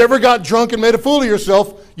 If you've ever got drunk and made a fool of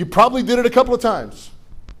yourself, you probably did it a couple of times.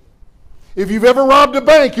 If you've ever robbed a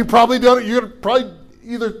bank, you've probably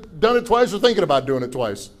either done it twice or thinking about doing it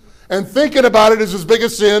twice. And thinking about it is as big a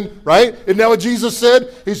sin, right? Isn't that what Jesus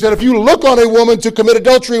said? He said, if you look on a woman to commit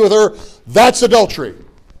adultery with her, that's adultery.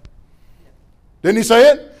 Didn't he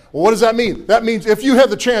say it? Well, what does that mean? That means if you have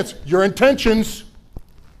the chance, your intentions,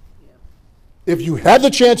 if you had the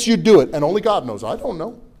chance, you'd do it. And only God knows. I don't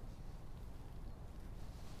know.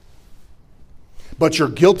 But you're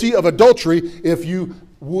guilty of adultery if you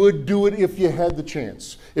would do it if you had the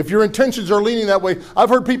chance. If your intentions are leaning that way. I've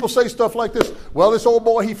heard people say stuff like this. Well, this old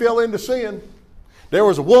boy, he fell into sin. There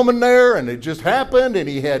was a woman there, and it just happened, and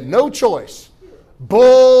he had no choice.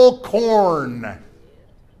 Bull corn.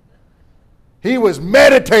 He was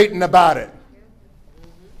meditating about it.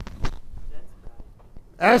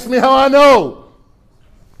 Ask me how I know.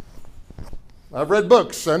 I've read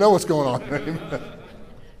books. I know what's going on.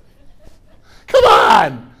 Come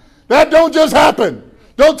on. That don't just happen.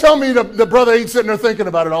 Don't tell me the brother ain't sitting there thinking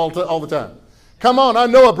about it all the time. Come on, I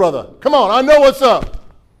know a brother. Come on, I know what's up.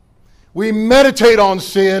 We meditate on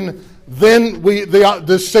sin, then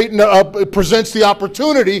Satan presents the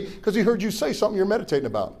opportunity because he heard you say something you're meditating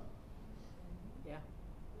about. Yeah.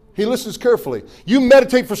 He listens carefully. You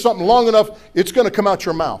meditate for something long enough, it's going to come out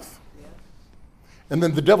your mouth. Yeah. And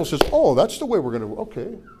then the devil says, oh, that's the way we're going to, okay.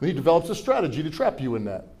 And he develops a strategy to trap you in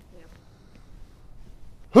that.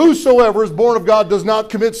 Whosoever is born of God does not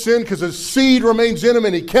commit sin because his seed remains in him,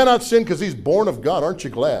 and he cannot sin because he's born of God. Aren't you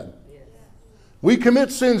glad? Yes. We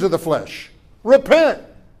commit sins of the flesh. Repent.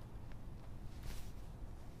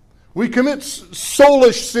 We commit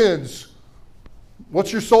soulish sins.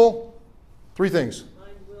 What's your soul? Three things.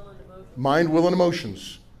 Mind, will, and emotion. Mind, will, and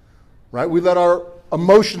emotions. Right? We let our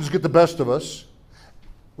emotions get the best of us.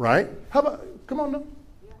 Right? How about, come on now.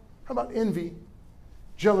 Yeah. How about envy,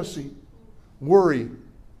 jealousy, worry,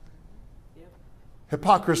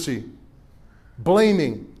 hypocrisy,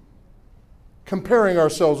 blaming, comparing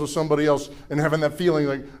ourselves with somebody else and having that feeling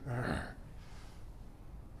like,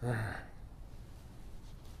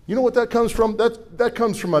 you know what that comes from? That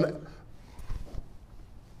comes from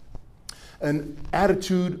an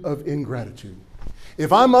attitude of ingratitude.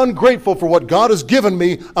 If I'm ungrateful for what God has given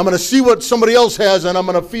me, I'm going to see what somebody else has and I'm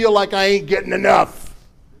going to feel like I ain't getting enough.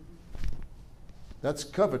 That's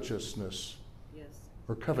covetousness. Yes.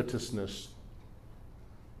 Or covetousness.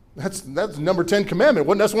 That's number 10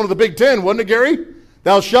 commandment. That's one of the big 10, wasn't it, Gary?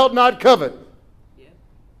 Thou shalt not covet. Yeah.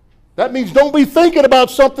 That means don't be thinking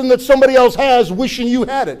about something that somebody else has, wishing you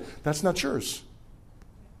had it. That's not yours.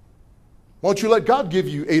 Why don't you let God give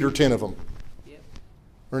you 8 or 10 of them? Yeah.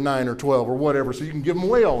 Or 9 or 12 or whatever, so you can give them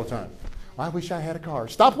away all the time. I wish I had a car.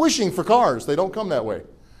 Stop wishing for cars. They don't come that way.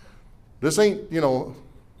 This ain't, what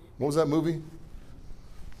was that movie?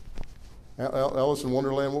 Alice in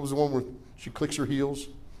Wonderland. What was the one where she clicks her heels?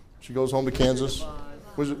 She goes home to Kansas.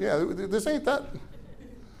 This ain't that.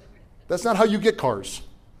 That's not how you get cars.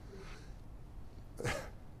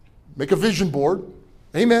 Make a vision board.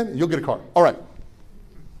 Amen. And you'll get a car. All right.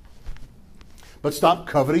 But stop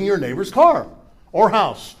coveting your neighbor's car or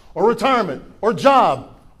house or retirement or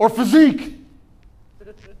job or physique.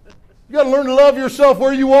 You got to learn to love yourself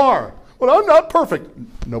where you are. Well, I'm not perfect.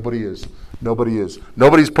 Nobody is. Nobody is.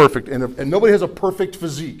 Nobody's perfect. And nobody has a perfect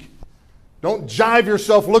physique. Don't jive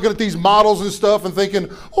yourself looking at these models and stuff and thinking,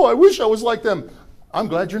 oh, I wish I was like them. I'm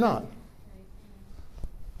glad you're not.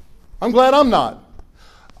 I'm glad I'm not.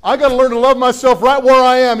 I got to learn to love myself right where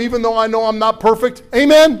I am, even though I know I'm not perfect.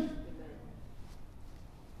 Amen?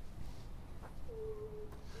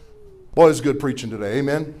 Boy, it's good preaching today.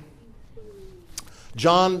 Amen?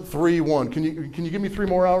 John 3:1. Can you give me 3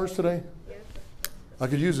 more hours today? I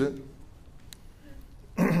could use it.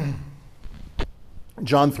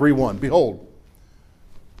 John 3:1. Behold.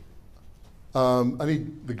 I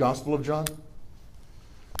need the Gospel of John.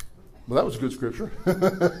 Well, that was a good scripture. You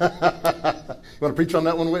want to preach on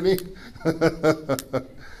that one, Whitney?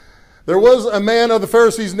 There was a man of the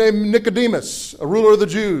Pharisees named Nicodemus, a ruler of the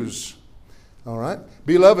Jews. All right.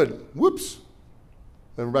 Beloved. Whoops.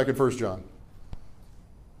 Then we're back in 1 John.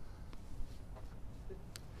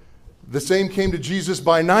 The same came to Jesus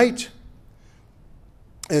by night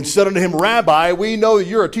and said unto him, Rabbi, we know that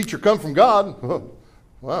you're a teacher come from God. Oh,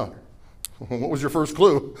 wow. What was your first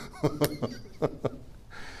clue?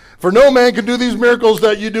 For no man can do these miracles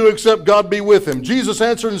that you do except God be with him. Jesus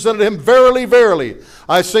answered and said unto him, Verily, verily,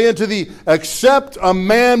 I say unto thee, except a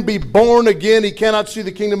man be born again, he cannot see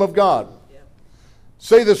the kingdom of God. Yeah.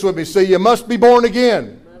 Say this with me. Say, you must be born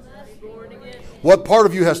again. Must be born again. What part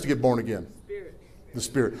of you has to get born again? Spirit. The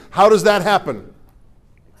Spirit. How does that happen?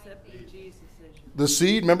 Accepting Jesus. The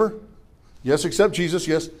seed, remember? Yes, accept Jesus,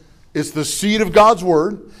 yes. It's the seed of God's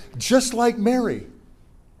word, just like Mary.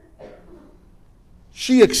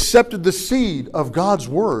 She accepted the seed of God's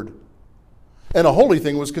word, and a holy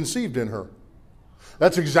thing was conceived in her.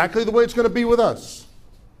 That's exactly the way it's going to be with us.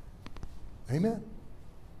 Amen.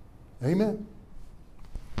 Amen.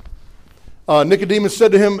 Nicodemus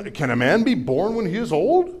said to him, Can a man be born when he is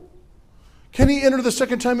old? Can he enter the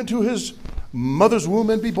second time into his mother's womb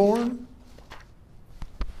and be born?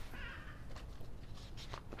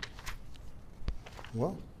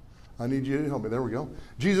 Well, I need you to help me. There we go.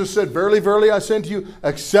 Jesus said, Verily, verily, I say unto you,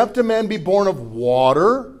 except a man be born of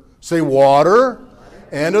water, say water,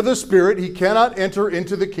 and of the Spirit, he cannot enter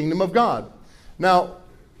into the kingdom of God. Now,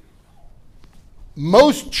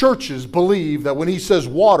 most churches believe that when he says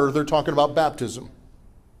water, they're talking about baptism.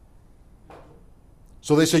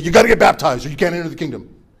 So they say, you got to get baptized or you can't enter the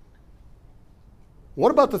kingdom. What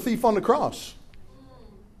about the thief on the cross?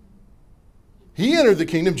 He entered the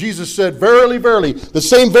kingdom. Jesus said, Verily, verily. The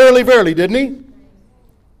same verily, verily, didn't he?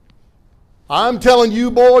 I'm telling you,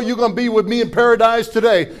 boy, you're going to be with me in paradise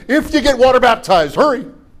today. If you get water baptized, hurry.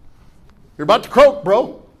 You're about to croak,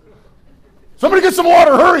 bro. Somebody get some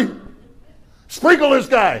water, hurry. Sprinkle this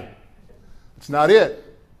guy. It's not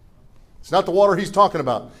it. It's not the water he's talking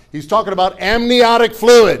about. He's talking about amniotic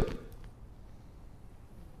fluid.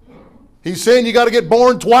 He's saying you got to get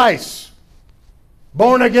born twice.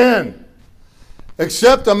 Born again.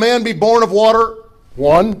 Except a man be born of water,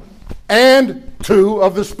 1, and 2,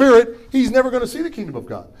 of the Spirit, he's never going to see the kingdom of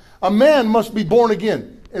God. A man must be born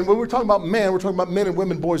again. And when we're talking about man, we're talking about men and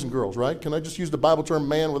women, boys and girls, right? Can I just use the Bible term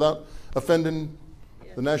man without offending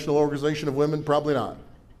the National Organization of Women? Probably not.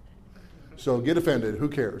 So get offended. Who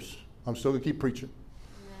cares? I'm still going to keep preaching.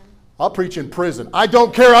 I'll preach in prison. I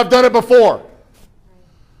don't care. I've done it before.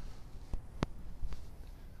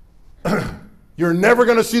 You're never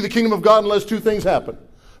going to see the kingdom of God unless 2 things happen.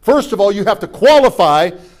 First of all, you have to qualify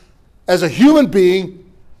as a human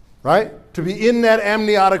being, right, to be in that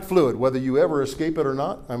amniotic fluid, whether you ever escape it or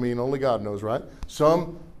not. I mean, only God knows, right?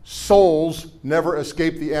 Some souls never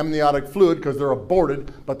escape the amniotic fluid because they're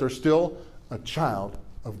aborted, but they're still a child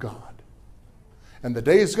of God. And the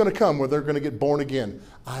day is going to come where they're going to get born again.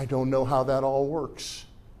 I don't know how that all works,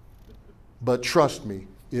 but trust me,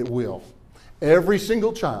 it will. Every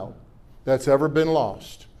single child that's ever been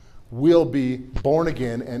lost will be born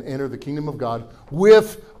again and enter the kingdom of God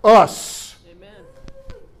with us. Amen.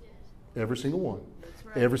 Every single one. That's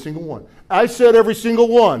right. Every single one. I said every single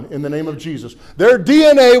one in the name of Jesus. Their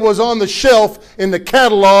DNA was on the shelf in the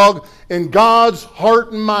catalog in God's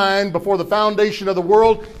heart and mind before the foundation of the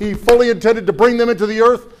world. He fully intended to bring them into the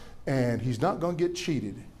earth, and he's not going to get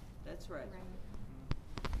cheated. That's right.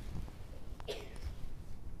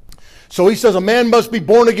 So he says a man must be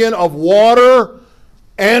born again of water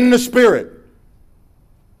and the Spirit.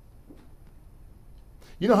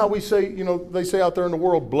 You know how we say, they say out there in the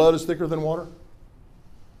world, blood is thicker than water?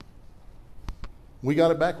 We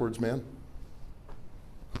got it backwards, man.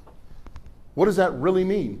 What does that really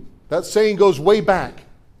mean? That saying goes way back.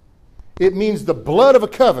 It means the blood of a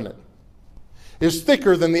covenant is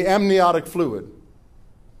thicker than the amniotic fluid.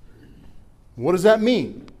 What does that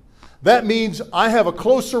mean? That means I have a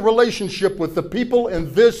closer relationship with the people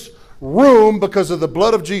in this room because of the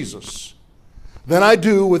blood of Jesus than I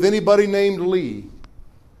do with anybody named Lee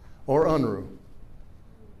or Unruh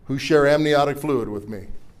who share amniotic fluid with me.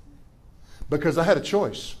 Because I had a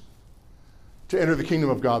choice to enter the kingdom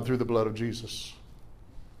of God through the blood of Jesus.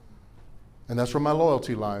 And that's where my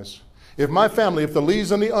loyalty lies. If my family, if the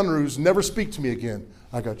Lees and the Unruhs never speak to me again,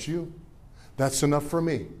 I got you. That's enough for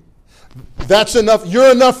me. That's enough.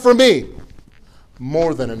 You're enough for me.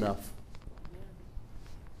 More than enough.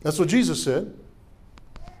 That's what Jesus said.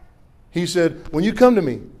 He said, when you come to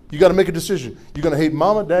me, you got to make a decision. You're going to hate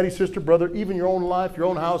mama, daddy, sister, brother, even your own life, your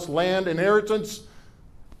own house, land, inheritance,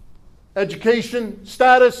 education,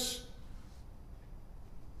 status.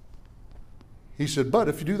 He said, but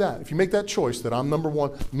if you do that, if you make that choice that I'm number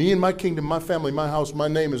one, me and my kingdom, my family, my house, my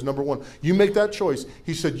name is number one. You make that choice.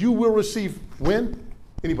 He said, you will receive, when?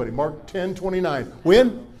 Anybody? Mark 10:29.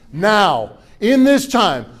 When? Now. In this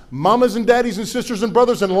time. Mamas and daddies and sisters and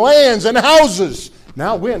brothers and lands and houses.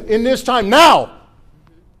 Now when? In this time. Now.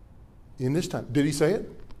 In this time. Did he say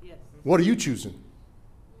it? Yes. What are you choosing?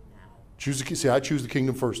 Say, I choose the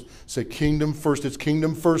kingdom first. Say, kingdom first. It's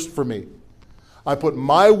kingdom first for me. I put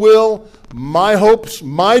my will, my hopes,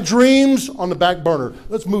 my dreams on the back burner.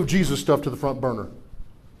 Let's move Jesus stuff to the front burner.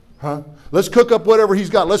 Huh? Let's cook up whatever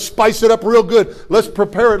he's got. Let's spice it up real good. Let's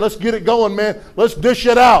prepare it. Let's get it going, man. Let's dish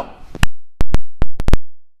it out.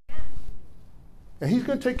 And he's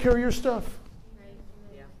going to take care of your stuff.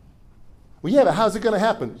 Yeah. Well, yeah, but how's it going to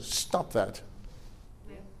happen? Stop that.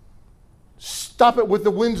 Yeah. Stop it with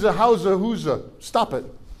the winza, howza, whoza. Stop it.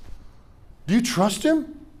 Do you trust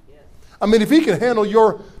him? Yes. I mean, if he can handle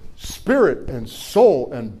your spirit and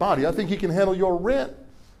soul and body, I think he can handle your rent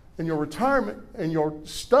and your retirement and your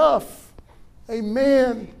stuff. Amen.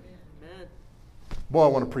 Amen. Boy, I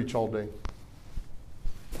want to preach all day.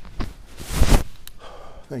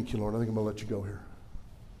 Thank you, Lord. I think I'm going to let you go here.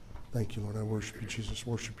 Thank you, Lord. I worship you, Jesus.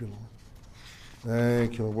 Worship you, Lord.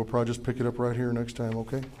 Thank you, Lord. We'll probably just pick it up right here next time,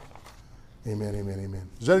 okay? Amen, amen, amen.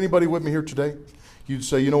 Is that anybody with me here today? You'd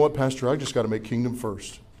say, you know what, Pastor, I just got to make kingdom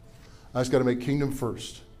first. I just got to make kingdom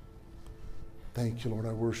first. Thank you, Lord.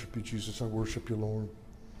 I worship you, Jesus. I worship you, Lord.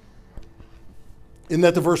 Isn't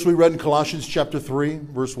that the verse we read in Colossians chapter 3,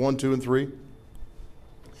 verse 1, 2, and 3?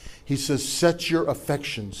 He says, set your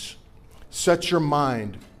affections, set your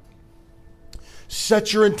mind,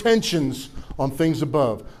 set your intentions on things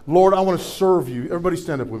above. Lord, I want to serve you. Everybody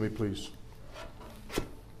stand up with me, please.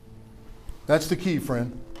 That's the key,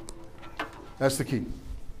 friend. That's the key.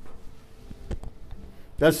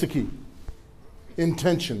 That's the key.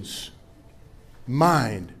 Intentions,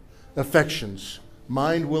 mind, affections,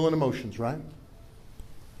 mind, will, and emotions, right?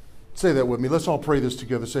 Say that with me. Let's all pray this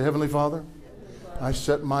together. Say, Heavenly Father, I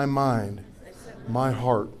set my mind, my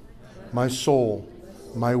heart, my soul,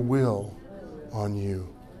 my will on you.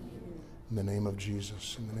 In the name of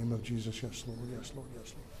Jesus. In the name of Jesus. Yes, Lord. Yes, Lord.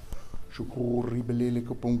 Yes,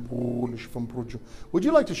 Lord. Would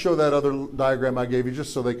you like to show that other diagram I gave you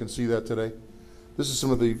just so they can see that today? This is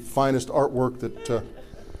some of the finest artwork that,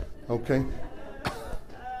 okay.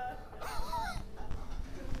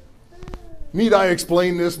 Need I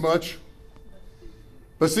explain this much?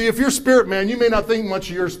 But see, if you're spirit man, you may not think much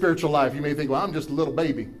of your spiritual life. You may think, well, I'm just a little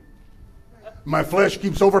baby. My flesh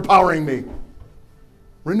keeps overpowering me.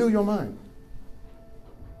 Renew your mind.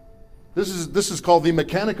 This is called the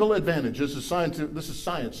mechanical advantage. This is science. This is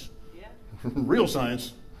science. Yeah. Real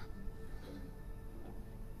science.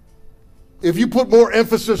 If you put more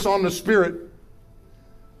emphasis on the spirit,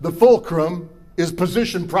 the fulcrum is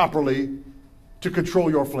positioned properly to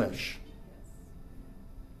control your flesh.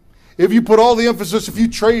 If you put all the emphasis, if you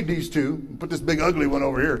trade these two, put this big ugly one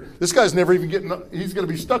over here, this guy's never even getting, he's going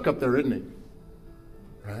to be stuck up there, isn't he?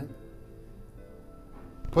 Right?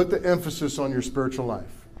 Put the emphasis on your spiritual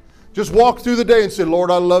life. Just walk through the day and say, Lord,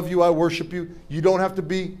 I love you, I worship you. You don't have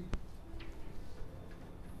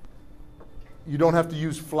to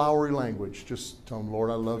use flowery language. Just tell him, Lord,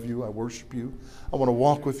 I love you, I worship you. I want to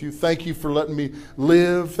walk with you. Thank you for letting me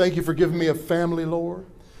live. Thank you for giving me a family, Lord.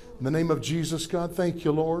 In the name of Jesus, God, thank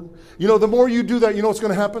you, Lord. You know, the more you do that, you know what's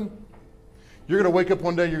going to happen? You're going to wake up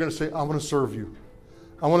one day, you're going to say, I want to serve you.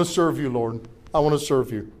 I want to serve you, Lord. I want to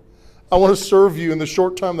serve you. I want to serve you in the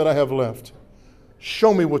short time that I have left.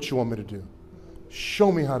 Show me what you want me to do.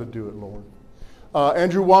 Show me how to do it, Lord.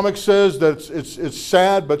 Andrew Womack says that it's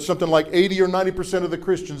sad, but something like 80 or 90% of the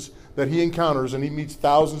Christians that he encounters, and he meets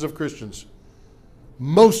thousands of Christians,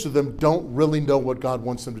 most of them don't really know what God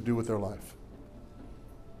wants them to do with their life.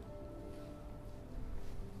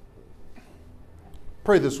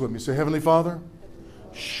 Pray this with me. Say, Heavenly Father,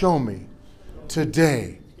 show me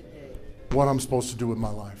today what I'm supposed to do with my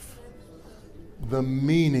life. The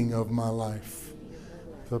meaning of my life.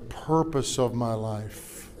 The purpose of my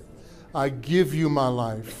life. I give you my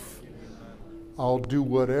life. I'll do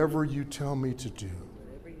whatever you tell me to do.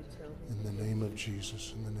 In the name of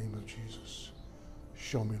Jesus. In the name of Jesus.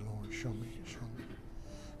 Show me, Lord. Show me. Show me.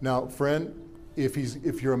 Now, friend,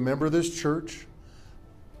 if you're a member of this church,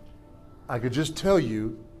 I could just tell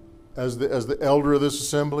you, as the elder of this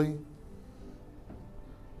assembly,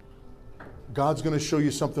 God's going to show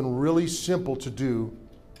you something really simple to do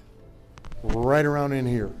right around in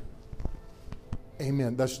here.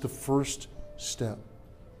 Amen. That's the first step.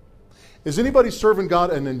 Is anybody serving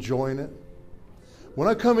God and enjoying it? When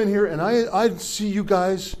I come in here and I see you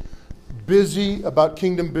guys busy about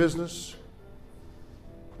kingdom business,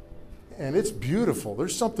 and it's beautiful.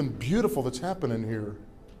 There's something beautiful that's happening here.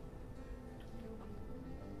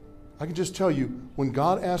 I can just tell you, when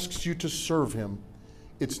God asks you to serve Him,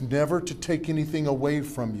 it's never to take anything away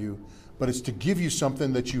from you, but it's to give you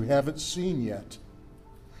something that you haven't seen yet.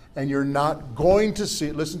 And you're not going to see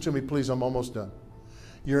it. Listen to me, please. I'm almost done.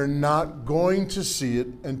 You're not going to see it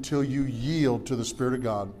until you yield to the Spirit of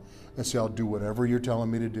God and say, I'll do whatever you're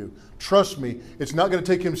telling me to do. Trust me, it's not going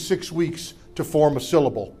to take Him 6 weeks to form a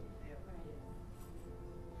syllable.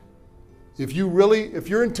 If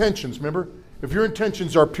your intentions, remember, if your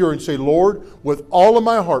intentions are pure and say, Lord, with all of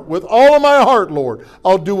my heart, Lord,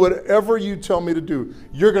 I'll do whatever you tell me to do,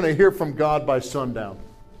 you're going to hear from God by sundown.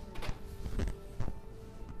 And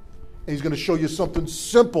He's going to show you something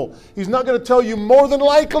simple. He's not going to tell you more than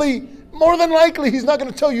likely, He's not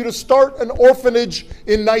going to tell you to start an orphanage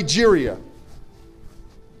in Nigeria.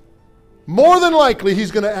 More than likely, He's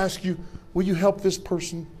going to ask you, will you help this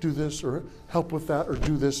person do this, or help with that, or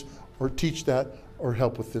do this, or teach that, or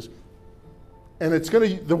help with this? And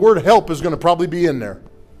the word help is going to probably be in there.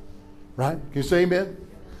 Right? Can you say amen?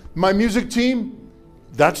 My music team,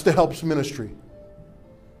 that's the helps ministry.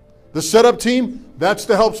 The setup team, that's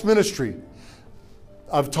the helps ministry.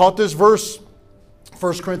 I've taught this verse,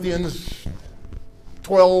 1 Corinthians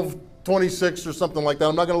 12:26 or something like that.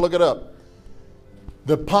 I'm not going to look it up.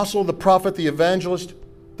 The apostle, the prophet, the evangelist,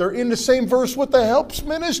 they're in the same verse with the helps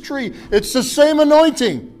ministry. It's the same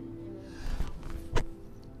anointing.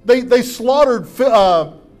 They slaughtered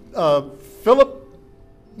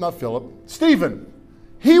Stephen.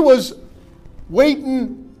 He was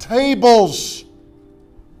waiting tables.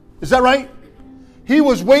 Is that right? He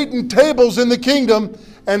was waiting tables in the kingdom,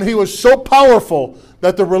 and he was so powerful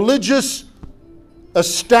that the religious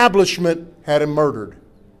establishment had him murdered.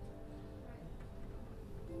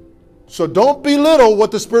 So don't belittle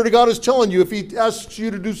what the Spirit of God is telling you if He asks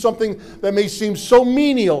you to do something that may seem so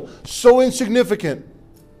menial, so insignificant.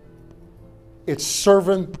 It's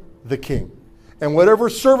serving the King. And whatever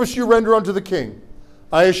service you render unto the King,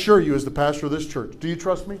 I assure you as the pastor of this church, do you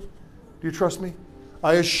trust me? Do you trust me?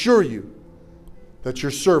 I assure you that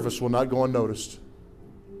your service will not go unnoticed.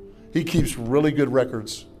 He keeps really good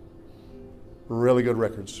records. Really good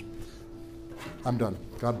records. I'm done.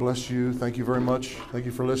 God bless you. Thank you very much. Thank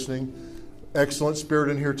you for listening. Excellent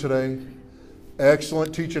spirit in here today.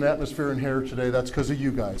 Excellent teaching atmosphere in here today. That's because of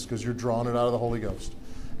you guys, because you're drawing it out of the Holy Ghost.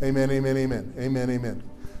 Amen, amen, amen. Amen, amen.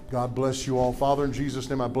 God bless you all. Father, in Jesus'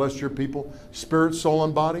 name, I bless your people, spirit, soul,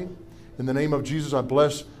 and body. In the name of Jesus, I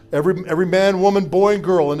bless every man, woman, boy, and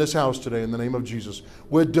girl in this house today, in the name of Jesus,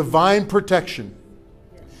 with divine protection.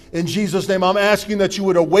 In Jesus' name, I'm asking that you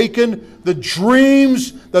would awaken the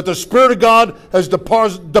dreams that the Spirit of God has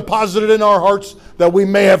deposited in our hearts that we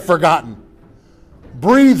may have forgotten.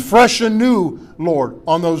 Breathe fresh and new, Lord,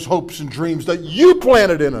 on those hopes and dreams that you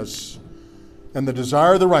planted in us. And the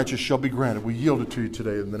desire of the righteous shall be granted. We yield it to you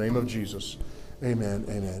today in the name of Jesus. Amen,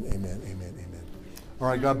 amen, amen, amen, amen. All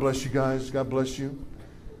right, God bless you guys. God bless you.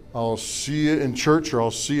 I'll see you in church, or I'll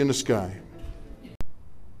see you in the sky.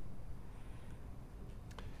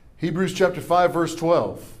 Hebrews chapter 5, verse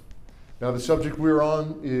 12. Now the subject we're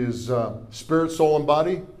on is spirit, soul, and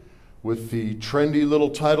body, with the trendy little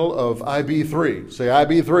title of IB3. Say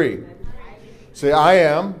IB3. Say I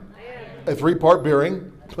am a three-part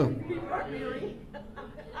bearing.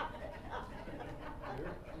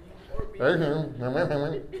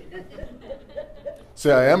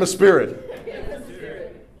 Say I am a spirit.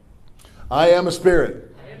 I am a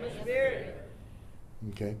spirit.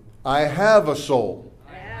 Okay. I have a soul.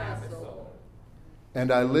 And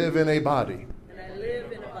I live in a body.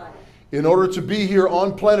 In order to be here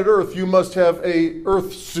on planet Earth, you must have a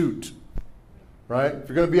Earth suit. Right? If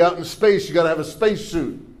you're going to be out in space, you got to have a space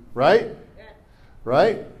suit. Right?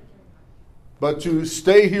 Right? But to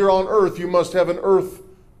stay here on Earth, you must have an Earth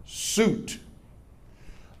suit.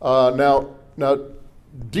 Now,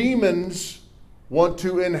 demons want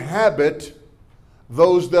to inhabit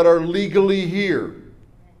those that are legally here.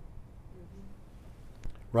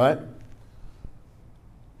 Right?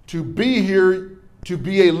 To be here, to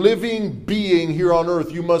be a living being here on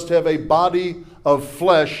earth, you must have a body of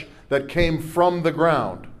flesh that came from the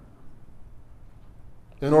ground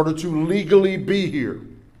in order to legally be here.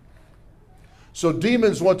 So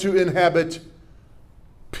demons want to inhabit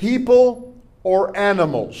people or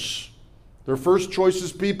animals. Their first choice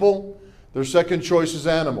is people. Their second choice is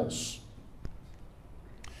animals.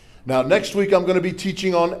 Now, next week I'm going to be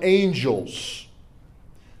teaching on angels.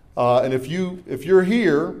 And if you're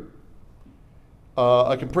here,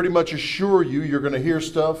 I can pretty much assure you you're going to hear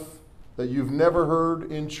stuff that you've never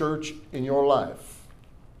heard in church in your life.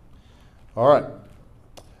 All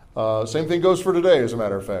right. Same thing goes for today, as a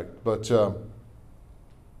matter of fact. But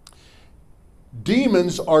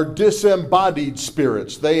demons are disembodied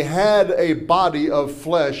spirits. They had a body of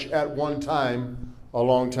flesh at one time, a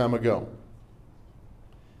long time ago.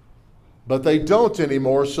 But they don't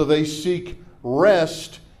anymore, so they seek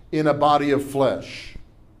rest in a body of flesh.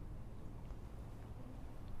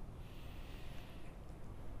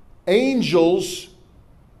 Angels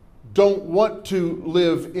don't want to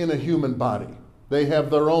live in a human body. They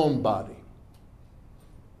have their own body.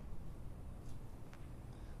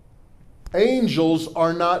 Angels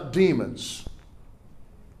are not demons.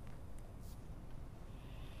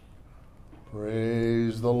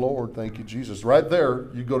 Praise the Lord. Thank you, Jesus. Right there,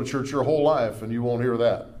 you go to church your whole life and you won't hear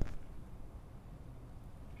that.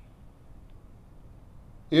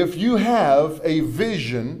 If you have a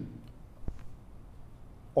vision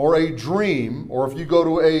or a dream, or if you go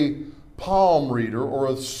to a palm reader or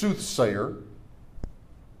a soothsayer,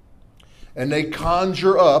 and they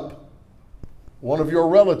conjure up one of your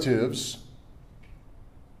relatives,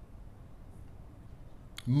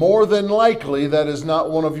 more than likely that is not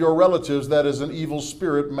one of your relatives. That is an evil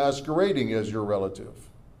spirit masquerading as your relative.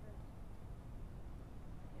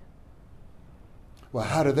 Well,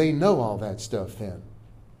 how do they know all that stuff then?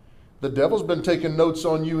 The devil's been taking notes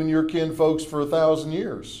on you and your kin folks for 1,000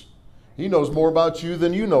 years. He knows more about you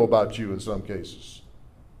than you know about you in some cases.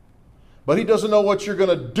 But he doesn't know what you're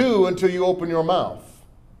going to do until you open your mouth.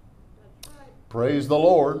 Praise the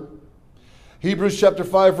Lord. Hebrews chapter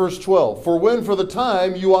 5, verse 12. For when for the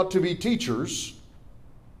time you ought to be teachers.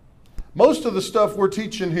 Most of the stuff we're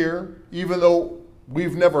teaching here, even though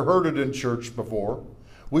we've never heard it in church before,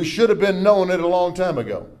 we should have been knowing it a long time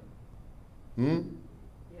ago.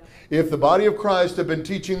 If the body of Christ had been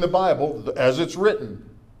teaching the Bible as it's written,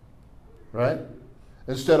 right?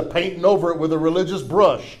 Instead of painting over it with a religious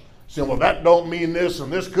brush, saying, well, that don't mean this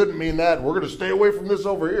and this couldn't mean that. We're going to stay away from this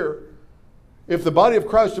over here. If the body of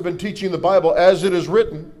Christ had been teaching the Bible as it is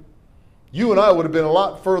written, you and I would have been a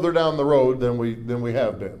lot further down the road than we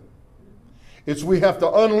have been. We have to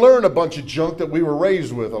unlearn a bunch of junk that we were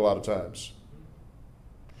raised with a lot of times.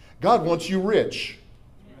 God wants you rich.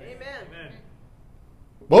 Amen.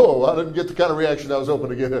 Whoa, I didn't get the kind of reaction I was hoping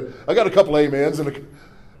to get. I got a couple amens.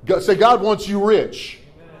 Say, God wants you rich.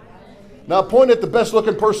 Now point at the best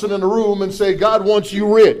looking person in the room and say, God wants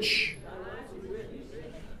you rich.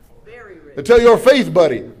 And tell your faith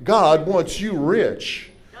buddy, God wants you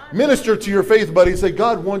rich. Minister to your faith buddy and say,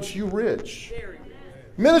 God wants you rich.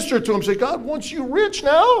 Minister to him, say, God wants you rich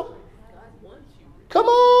now. Come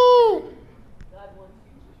on.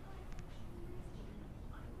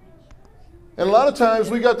 And a lot of times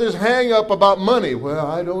we got this hang up about money. Well,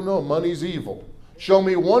 I don't know. Money's evil. Show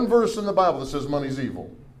me one verse in the Bible that says money's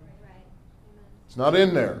evil. It's not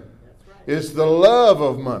in there. It's the love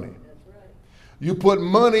of money. You put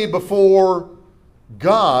money before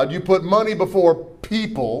God. You put money before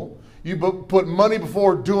people. You put money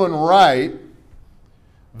before doing right.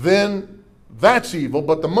 Then that's evil.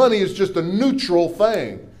 But the money is just a neutral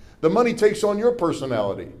thing. The money takes on your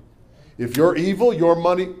personality. If you're evil, your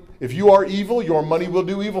money... If you are evil, your money will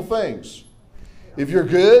do evil things. If you're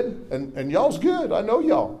good, and y'all's good, I know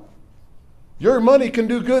y'all. Your money can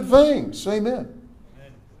do good things. Amen.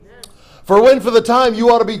 For when for the time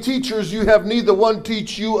you ought to be teachers, you have neither one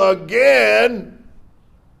teach you again,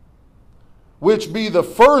 which be the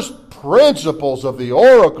first principles of the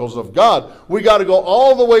oracles of God. We got to go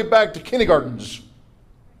all the way back to kindergartens.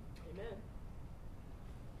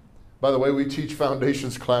 By the way, we teach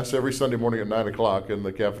foundations class every Sunday morning at 9 o'clock in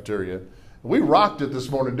the cafeteria. We rocked it this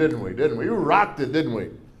morning, didn't we? We rocked it, didn't we?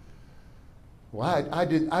 Well, I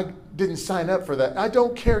didn't sign up for that. I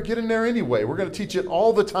don't care. Get in there anyway. We're going to teach it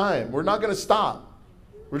all the time. We're not going to stop.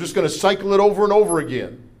 We're just going to cycle it over and over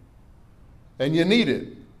again. And you need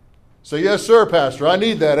it. Say, yes, sir, Pastor. I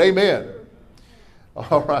need that. Amen.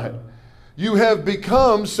 All right. You have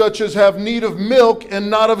become such as have need of milk and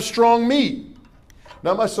not of strong meat.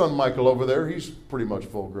 Now, my son Michael over there, he's pretty much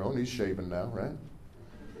full grown. He's shaving now, right?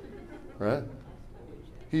 Right?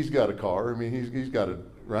 He's got a car. I mean, he's got a,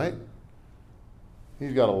 right?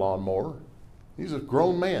 He's got a lawnmower. He's a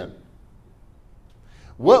grown man.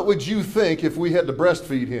 What would you think if we had to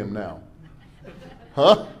breastfeed him now?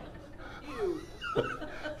 Huh?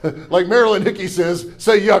 Like Marilyn Hickey says,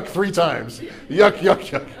 say yuck 3 times. Yuck, yuck,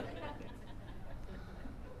 yuck.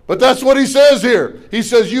 But that's what he says here. He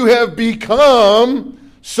says, you have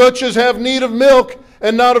become such as have need of milk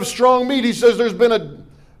and not of strong meat. He says there's been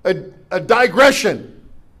a digression.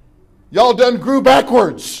 Y'all done grew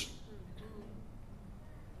backwards.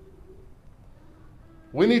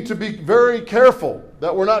 We need to be very careful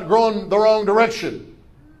that we're not growing the wrong direction.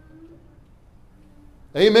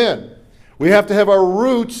 Amen. We have to have our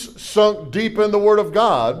roots sunk deep in the Word of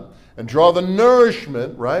God and draw the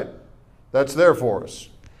nourishment, right? That's there for us.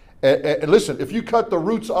 And listen, if you cut the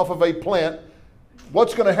roots off of a plant,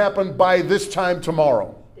 what's going to happen by this time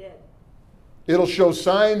tomorrow? Dead. It'll show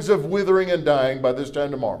signs of withering and dying by this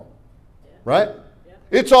time tomorrow. Yeah. Right? Yeah.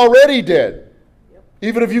 It's already dead. Yep.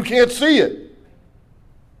 Even if you can't see it.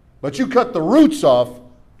 But you cut the roots off,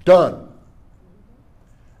 done.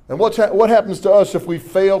 And what happens to us if we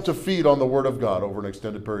fail to feed on the Word of God over an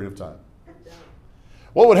extended period of time?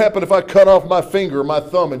 What would happen if I cut off my finger or my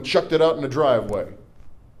thumb and chucked it out in the driveway?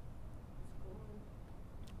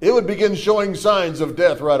 It would begin showing signs of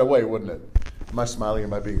death right away, wouldn't it? Am I smiling?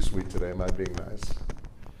 Am I being sweet today? Am I being nice?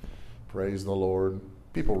 Praise the Lord.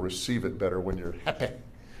 People receive it better when you're happy.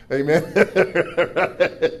 Amen.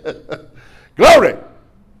 Glory.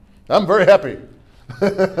 I'm very happy.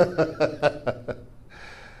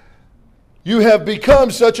 You have become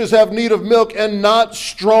such as have need of milk and not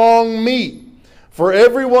strong meat. For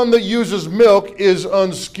everyone that uses milk is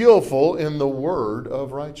unskillful in the word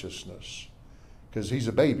of righteousness. Because he's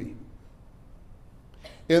a baby.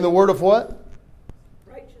 In the word of what?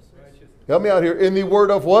 Righteousness. Help me out here. In the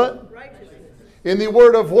word of what? Righteousness. In the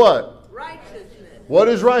word of what? Righteousness. What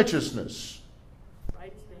is righteousness?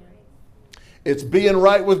 Right stand. It's being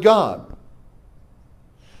right with God.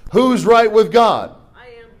 Who's right with God? I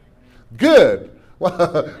am. Good.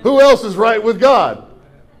 Who else is right with God?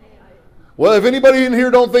 Well, if anybody in here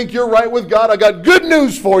don't think you're right with God, I got good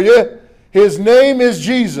news for you. His name is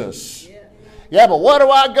Jesus. Yeah, but what do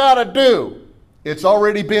I got to do? It's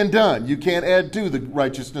already been done. You can't add to the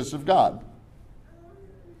righteousness of God.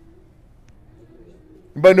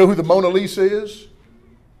 Anybody know who the Mona Lisa is?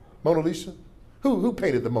 Mona Lisa? Who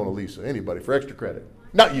painted the Mona Lisa? Anybody for extra credit?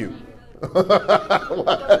 Not you.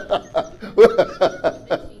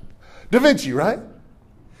 Da Vinci, right?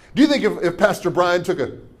 Do you think if Pastor Brian took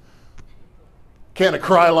a can of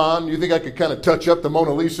Krylon, you think I could kind of touch up the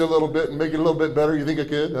Mona Lisa a little bit and make it a little bit better? You think I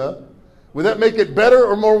could, huh? Would that make it better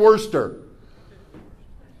or more worster?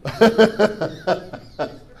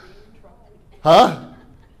 Huh?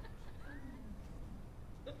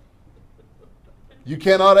 You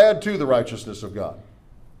cannot add to the righteousness of God.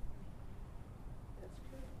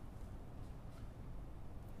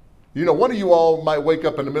 You know, one of you all might wake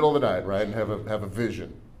up in the middle of the night, right, and have a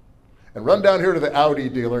vision. And run down here to the Audi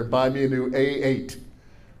dealer and buy me a new A8.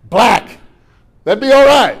 Black! That'd be all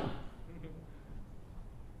right.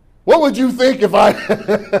 What would you think if I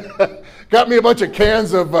got me a bunch of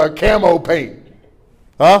cans of camo paint?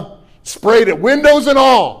 Huh? Sprayed it, windows and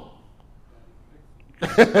all.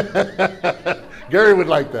 Gary would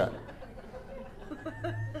like that.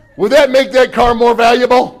 Would that make that car more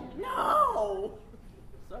valuable? No.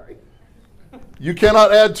 Sorry. You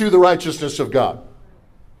cannot add to the righteousness of God.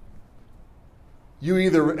 You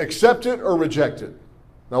either accept it or reject it.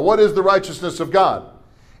 Now, what is the righteousness of God?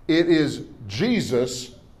 It is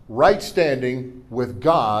Jesus' right standing with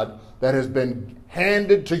God that has been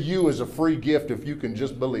handed to you as a free gift if you can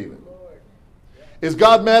just believe it. Is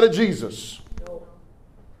God mad at Jesus? No.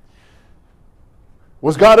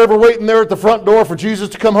 Was God ever waiting there at the front door for Jesus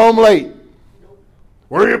to come home late? Nope.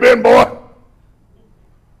 Where you been, boy?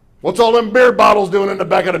 What's all them beer bottles doing in the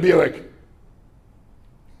back of the Buick?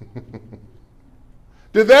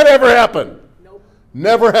 Did that ever happen? Nope.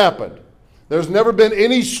 Never happened. There's never been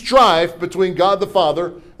any strife between God the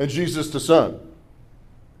Father and Jesus the Son.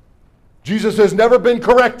 Jesus has never been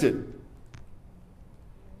corrected.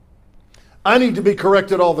 I need to be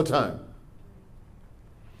corrected all the time.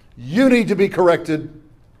 You need to be corrected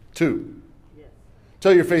too. Yes.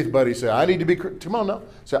 Tell your faith buddy, say, I need to be corrected. Come on now.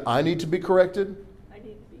 Say, I need to be corrected. I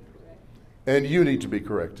need to be correct. And you need to be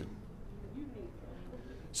corrected. You need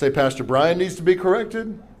Say, Pastor Brian needs to be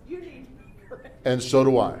corrected. You need to be correct. And so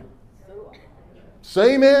do I. So do I.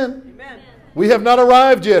 Say amen. Amen. We have not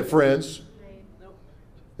arrived yet, friends. Nope.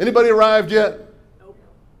 Anybody arrived yet? Nope.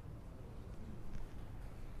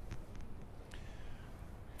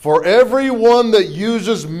 For everyone that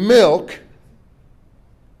uses milk,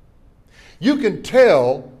 you can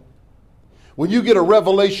tell when you get a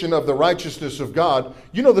revelation of the righteousness of God.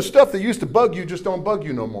 You know, the stuff that used to bug you just don't bug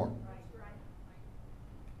you no more.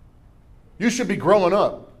 You should be growing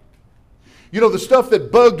up. You know, the stuff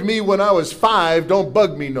that bugged me when I was 5 don't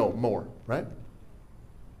bug me no more, right?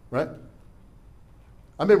 Right?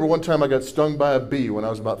 I remember one time I got stung by a bee when I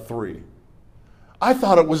was about 3. I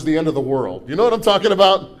thought it was the end of the world. You know what I'm talking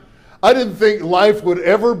about? I didn't think life would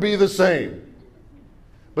ever be the same.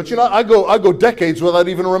 But you know, I go decades without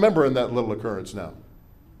even remembering that little occurrence now.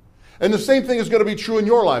 And the same thing is going to be true in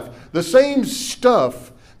your life. The same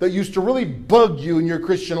stuff that used to really bug you in your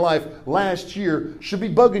Christian life last year should be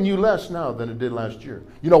bugging you less now than it did last year.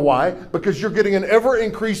 You know why? Because you're getting an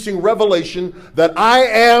ever-increasing revelation that I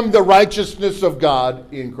am the righteousness of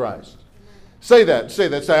God in Christ. Say that. Say,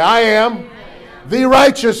 I am the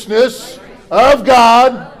righteousness of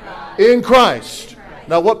God in Christ.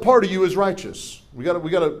 Now, what part of you is righteous? We got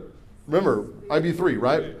to remember IB3,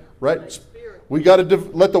 right? Right? We got to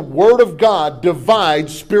let the Word of God divide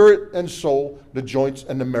spirit and soul, the joints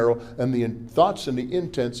and the marrow, and the thoughts and the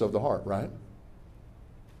intents of the heart, right?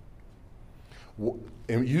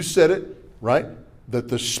 And you said it, right? That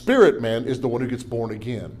the spirit man is the one who gets born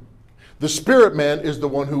again. The spirit man is the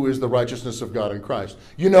one who is the righteousness of God in Christ.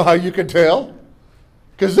 You know how you can tell?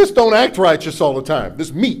 Because this don't act righteous all the time.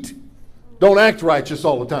 This meat don't act righteous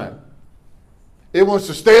all the time. It wants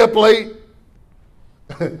to stay up late,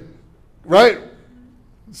 right?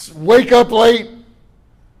 Wake up late,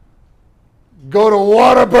 go to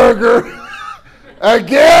Whataburger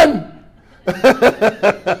again.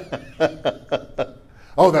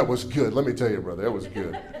 Oh, that was good. Let me tell you, brother, that was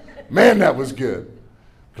good. Man, that was good.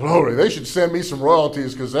 Glory. They should send me some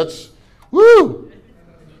royalties because that's, woo.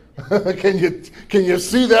 Can you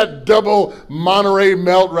see that double Monterey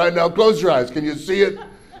melt right now? Close your eyes. Can you see it?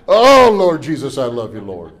 Oh, Lord Jesus, I love you,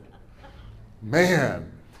 Lord.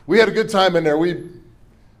 Man, we had a good time in there. We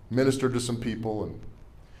ministered to some people and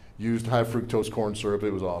used high fructose corn syrup.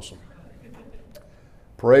 It was awesome.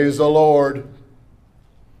 Praise the Lord.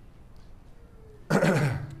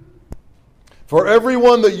 For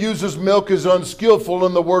everyone that uses milk is unskillful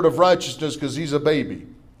in the word of righteousness because he's a baby.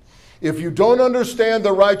 If you don't understand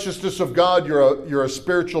the righteousness of God, you're a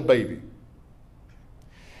spiritual baby.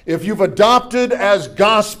 If you've adopted as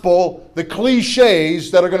gospel the cliches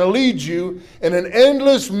that are going to lead you in an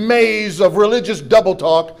endless maze of religious double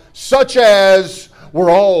talk, such as, we're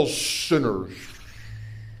all sinners.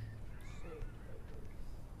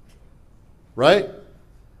 Right?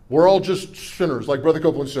 We're all just sinners. Like Brother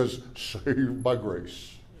Copeland says, saved by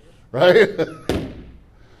grace. Right?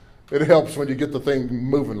 It helps when you get the thing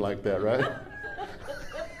moving like that, right?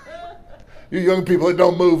 You young people, it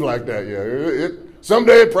don't move like that yet.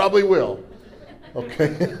 Someday it probably will.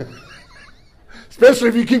 Okay? Especially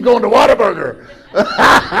if you keep going to Whataburger.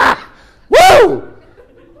 Woo!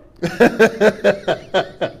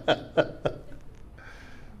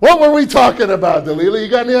 What were we talking about, Delilah? You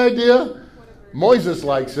got any idea? Moises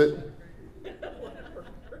likes it.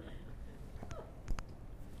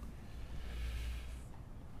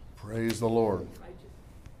 Praise the Lord.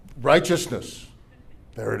 Righteousness.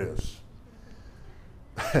 There it is.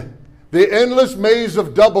 The endless maze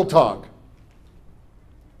of double talk.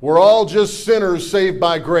 We're all just sinners saved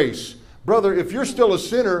by grace. Brother, if you're still a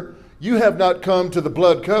sinner, you have not come to the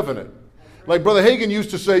blood covenant. Like Brother Hagin used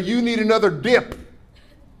to say, you need another dip.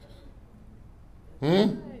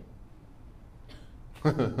 And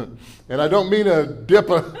I don't mean a dip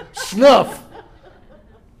of snuff.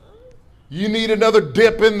 You need another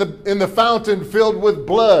dip in the fountain filled with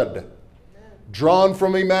blood, drawn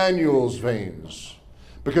from Emmanuel's veins.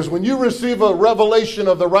 Because when you receive a revelation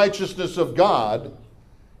of the righteousness of God,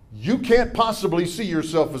 you can't possibly see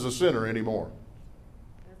yourself as a sinner anymore.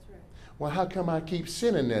 That's right. Well, how come I keep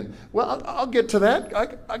sinning then? Well, I'll get to that.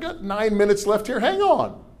 I got 9 minutes left here. Hang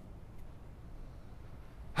on.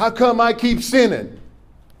 How come I keep sinning?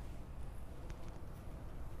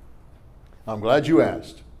 I'm glad you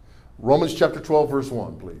asked. Romans chapter 12, verse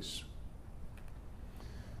 1, please.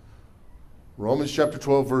 Romans chapter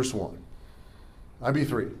 12, verse 1.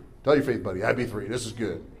 IB3. Tell your faith buddy, IB3. This is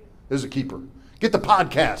good. This is a keeper. Get the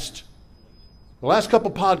podcast. The last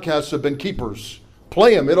couple podcasts have been keepers.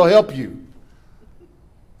 Play them. It'll help you.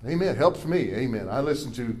 Amen. Helps me. Amen. I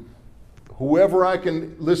listen to whoever I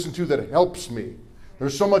can listen to that helps me.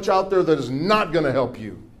 There's so much out there that is not going to help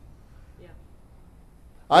you. Yeah.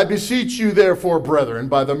 I beseech you, therefore, brethren,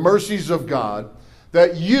 by the mercies of God,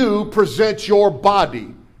 that you present your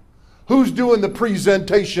body. Who's doing the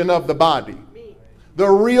presentation of the body? Me. The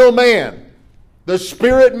real man. The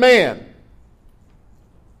spirit man.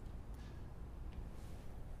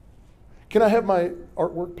 Can I have my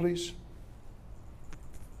artwork, please?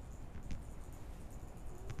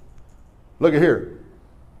 Look at here.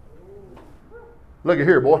 Look at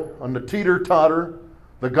here, boy. On the teeter-totter,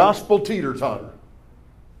 the gospel teeter-totter.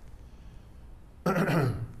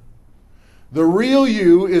 The real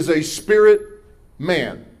you is a spirit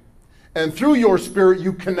man. And through your spirit,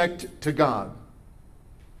 you connect to God.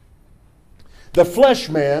 The flesh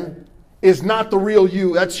man is not the real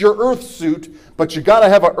you. That's your earth suit, but you got to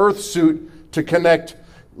have an earth suit to connect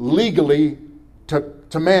legally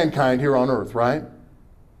to mankind here on earth, right?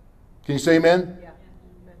 Can you say amen? Yeah.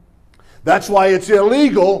 That's why it's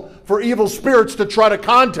illegal for evil spirits to try to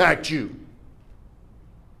contact you.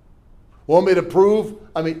 Want me to prove?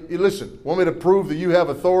 Listen, want me to prove that you have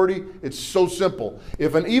authority? It's so simple.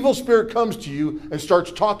 If an evil spirit comes to you and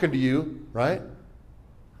starts talking to you, right?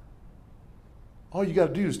 All you got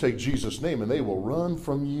to do is take Jesus' name and they will run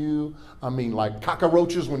from you. Like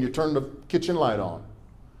cockroaches when you turn the kitchen light on.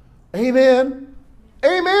 Amen.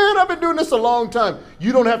 Amen. I've been doing this a long time.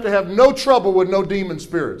 You don't have to have no trouble with no demon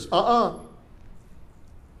spirits. Say,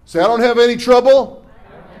 I don't have any trouble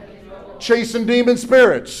chasing demon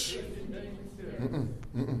spirits.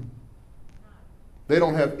 They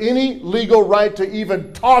don't have any legal right to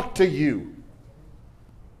even talk to you.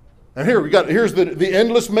 And here's the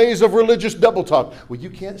endless maze of religious double talk. Well, you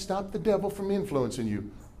can't stop the devil from influencing you.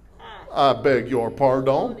 I beg your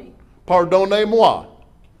pardon. Pardonnez-moi.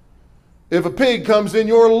 If a pig comes in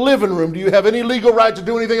your living room, do you have any legal right to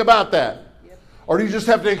do anything about that? Yep. Or do you just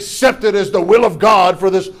have to accept it as the will of God for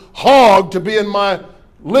this hog to be in my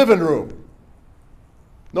living room?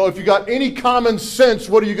 No, if you got any common sense,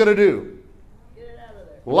 what are you going to do? Get it out of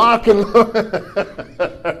there. Lock and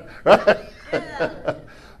load. Right?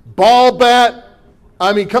 Ball bat.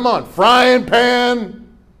 Come on. Frying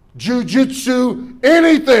pan. Jiu-jitsu.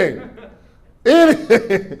 Anything.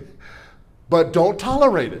 Anything. But don't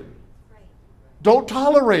tolerate it. Don't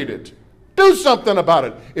tolerate it. Do something about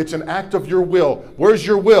it. It's an act of your will. Where's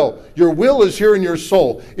your will? Your will is here in your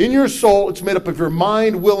soul. In your soul, it's made up of your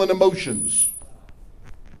mind, will, and emotions.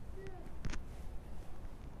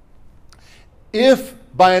 If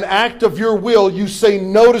by an act of your will you say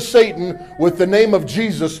no to Satan with the name of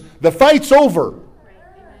Jesus, the fight's over.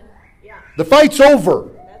 The fight's over.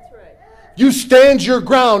 That's right. You stand your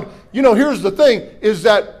ground. Here's the thing, is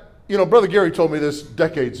that, Brother Gary told me this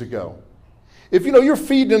decades ago. If you're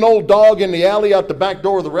feeding an old dog in the alley out the back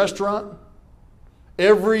door of the restaurant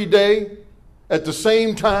every day at the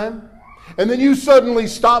same time, and then you suddenly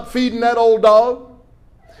stop feeding that old dog,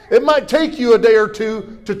 it might take you a day or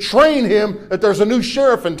two to train him that there's a new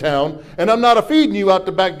sheriff in town and I'm not feeding you out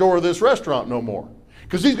the back door of this restaurant no more.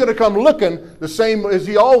 Because he's going to come looking the same as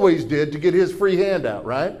he always did to get his free handout,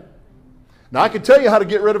 right? Now I can tell you how to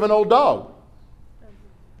get rid of an old dog.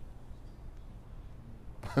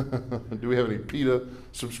 Do we have any PETA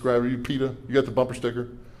subscribers? You PETA? You got the bumper sticker?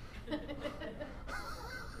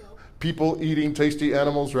 People eating tasty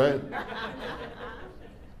animals, right?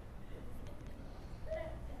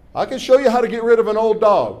 I can show you how to get rid of an old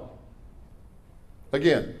dog.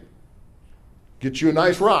 Again, get you a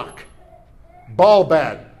nice rock, ball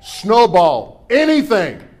bat, snowball,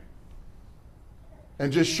 anything,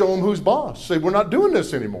 and just show them who's boss. Say, we're not doing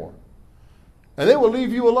this anymore. And they will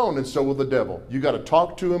leave you alone, and so will the devil. You got to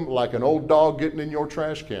talk to him like an old dog getting in your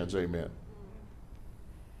trash cans. Amen.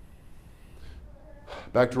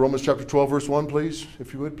 Back to Romans chapter 12, verse 1, please,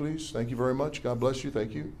 if you would, please. Thank you very much. God bless you.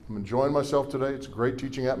 Thank you. I'm enjoying myself today. It's a great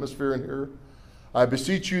teaching atmosphere in here. I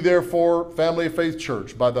beseech you, therefore, Family of Faith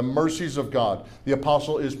Church, by the mercies of God. The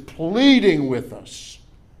apostle is pleading with us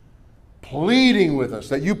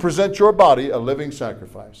that you present your body a living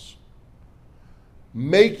sacrifice.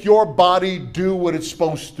 Make your body do what it's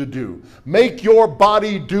supposed to do. Make your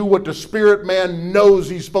body do what the spirit man knows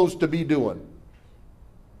he's supposed to be doing.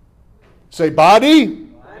 Say, body,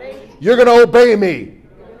 you're going to obey me.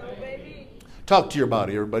 Talk to your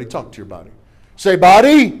body, everybody. Talk to your body. Say,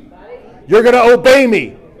 body, you're going to obey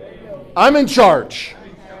me. I'm in charge.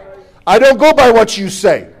 I don't go by what you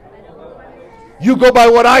say. You go by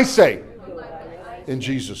what I say. In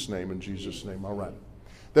Jesus' name, in Jesus' name. All right.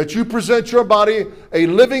 That you present your body a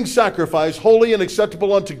living sacrifice, holy and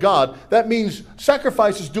acceptable unto God. That means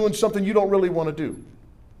sacrifice is doing something you don't really want to do.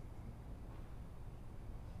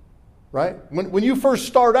 Right? When you first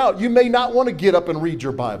start out, you may not want to get up and read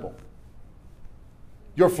your Bible.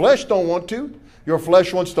 Your flesh don't want to. Your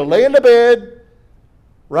flesh wants to lay in the bed,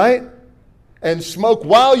 right? And smoke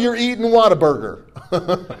while you're eating Whataburger.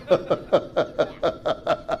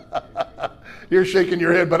 You're shaking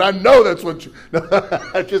your head, but I know that's what you... No,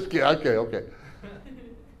 I just kidding. Okay.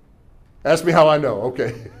 Ask me how I know.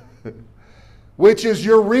 Okay. Which is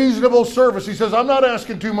your reasonable service. He says, I'm not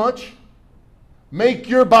asking too much. Make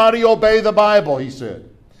your body obey the Bible, he said.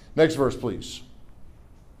 Next verse, please.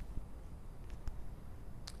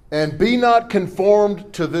 And be not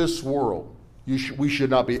conformed to this world. We should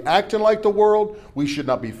not be acting like the world. We should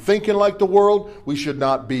not be thinking like the world. We should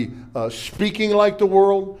not be speaking like the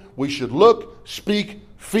world. We should look, speak,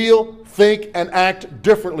 feel, think, and act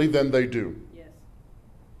differently than they do. Yes.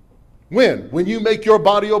 When? When you make your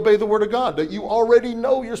body obey the Word of God that you already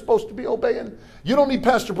know you're supposed to be obeying. You don't need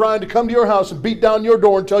Pastor Brian to come to your house and beat down your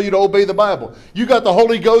door and tell you to obey the Bible. You got the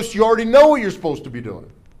Holy Ghost. You already know what you're supposed to be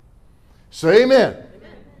doing. Say amen.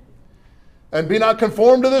 And be not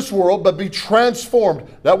conformed to this world, but be transformed.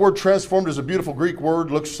 That word transformed is a beautiful Greek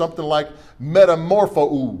word. Looks something like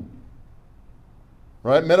metamorphou.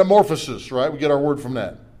 Right? Metamorphosis, right? We get our word from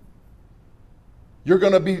that. You're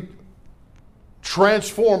going to be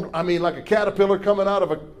transformed. I mean, like a caterpillar coming out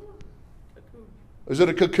of a... Is it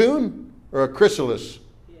a cocoon or a chrysalis?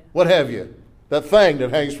 Yeah. What have you? That thing that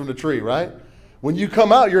hangs from the tree, right? When you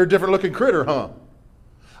come out, you're a different looking critter, huh?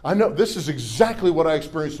 I know this is exactly what I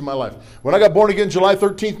experienced in my life. When I got born again July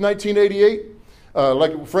 13th, 1988,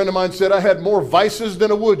 like a friend of mine said, I had more vices than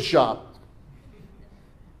a wood shop.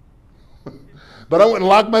 But I went and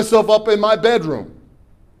locked myself up in my bedroom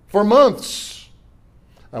for months.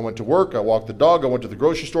 I went to work, I walked the dog, I went to the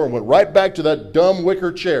grocery store, and went right back to that dumb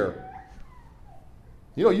wicker chair.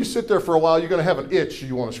 You know, you sit there for a while, you're going to have an itch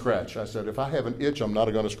you want to scratch. I said, if I have an itch, I'm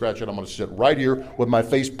not going to scratch it. I'm going to sit right here with my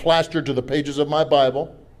face plastered to the pages of my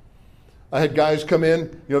Bible. I had guys come in,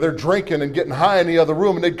 you know, they're drinking and getting high in the other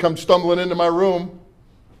room, and they'd come stumbling into my room.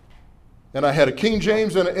 And I had a King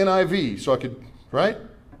James and an NIV, so I could, right?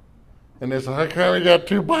 And they said, how come we got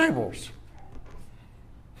two Bibles?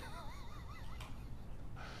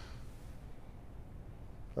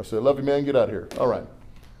 I said, love you, man, get out of here. All right.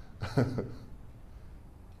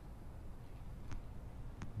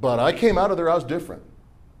 But I came out of there, I was different.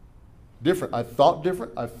 Different. I thought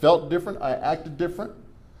different. I felt different. I acted different.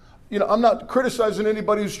 You know, I'm not criticizing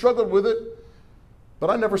anybody who struggled with it, but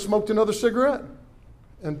I never smoked another cigarette.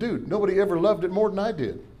 And dude, nobody ever loved it more than I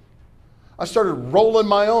did. I started rolling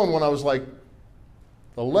my own when I was like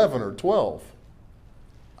 11 or 12.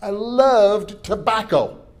 I loved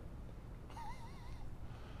tobacco.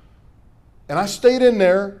 And I stayed in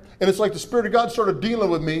there, and it's like the Spirit of God started dealing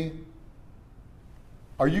with me.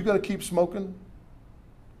 Are you going to keep smoking? And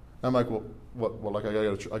I'm like, well, what? Well, like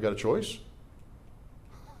I got a choice?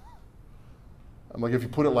 I'm like, if you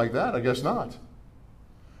put it like that, I guess not.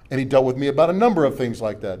 And he dealt with me about a number of things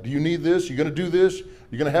like that. Do you need this? You're going to do this?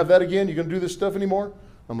 You're going to have that again? You're going to do this stuff anymore?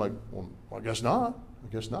 I'm like, well, I guess not.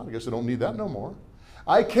 I guess not. I guess I don't need that no more.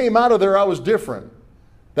 I came out of there, I was different.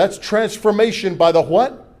 That's transformation by the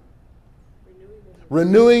what?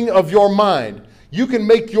 Renewing of your mind. You can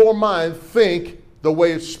make your mind think the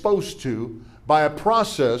way it's supposed to by a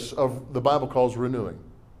process of the Bible calls renewing.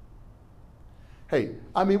 Hey,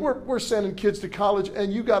 I mean, we're sending kids to college,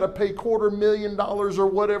 and you got to pay $250,000 or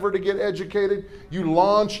whatever to get educated. You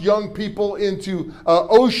launch young people into an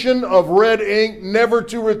ocean of red ink, never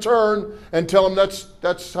to return, and tell them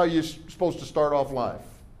that's how you're supposed to start off life.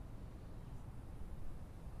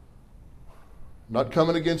 Not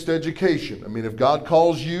coming against education. I mean, if God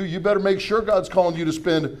calls you, you better make sure God's calling you to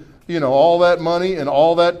spend, you know, all that money and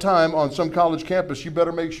all that time on some college campus. You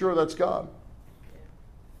better make sure that's God.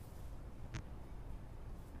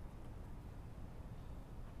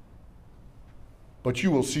 But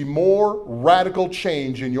you will see more radical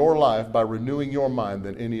change in your life by renewing your mind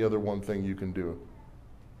than any other one thing you can do.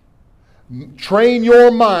 Train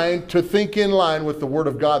your mind to think in line with the Word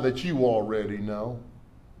of God that you already know.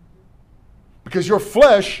 Because your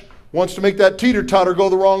flesh wants to make that teeter-totter go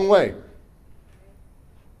the wrong way.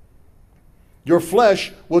 Your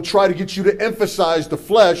flesh will try to get you to emphasize the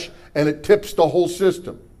flesh, and it tips the whole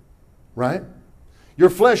system. Right? Your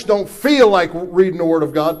flesh don't feel like reading the Word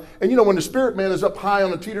of God. And you know, when the spirit man is up high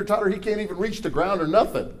on a teeter-totter, he can't even reach the ground or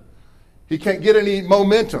nothing. He can't get any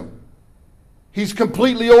momentum. He's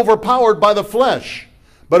completely overpowered by the flesh.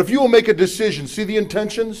 But if you will make a decision, see the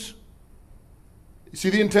intentions? See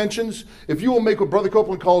the intentions? If you will make what Brother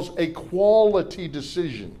Copeland calls a quality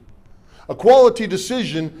decision. A quality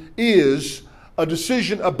decision is a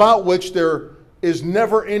decision about which there is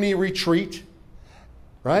never any retreat,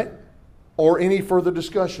 right? Or any further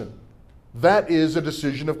discussion. That is a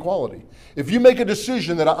decision of quality. If you make a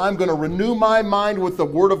decision that I'm going to renew my mind with the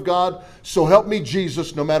Word of God, so help me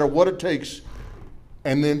Jesus, no matter what it takes,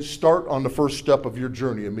 and then start on the first step of your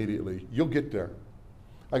journey immediately, you'll get there.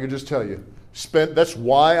 I can just tell you. That's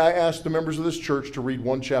why I ask the members of this church to read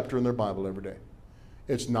one chapter in their Bible every day.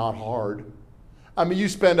 It's not hard. I mean, you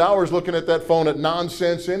spend hours looking at that phone at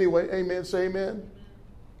nonsense anyway. Amen, say amen.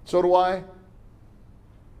 So do I.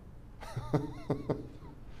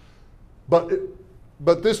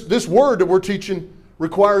 But this word that we're teaching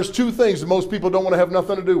requires two things that most people don't want to have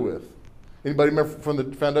nothing to do with. Anybody remember from the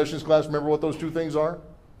foundations class, remember what those two things are?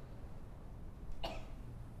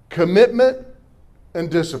 Commitment and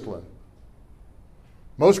discipline.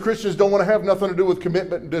 Most Christians don't want to have nothing to do with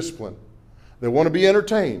commitment and discipline. They want to be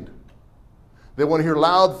entertained. They want to hear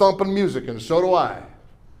loud thumping music, and so do I.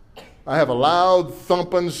 I have a loud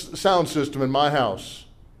thumping sound system in my house,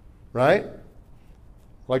 right? I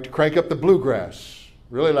like to crank up the bluegrass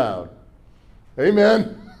really loud.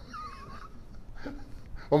 Amen.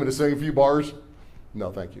 Want me to sing a few bars? No,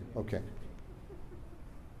 thank you. Okay.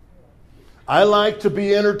 I like to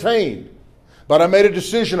be entertained. But I made a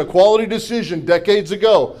decision, a quality decision decades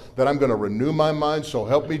ago, that I'm going to renew my mind, so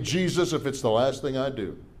help me Jesus if it's the last thing I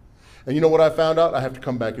do. And you know what I found out? I have to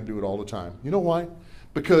come back and do it all the time. You know why?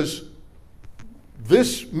 Because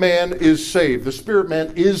this man is saved. The spirit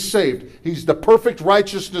man is saved. He's the perfect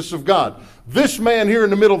righteousness of God. This man here in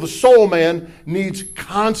the middle, the soul man, needs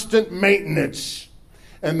constant maintenance.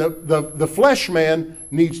 And the flesh man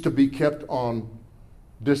needs to be kept on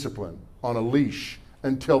discipline, on a leash,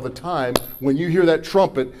 until the time when you hear that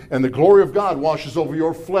trumpet and the glory of God washes over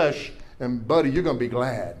your flesh, and buddy, you're going to be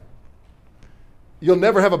glad. You'll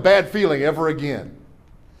never have a bad feeling ever again.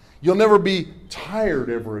 You'll never be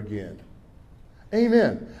tired ever again.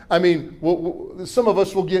 Amen. I mean, some of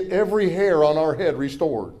us will get every hair on our head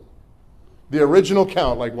restored. The original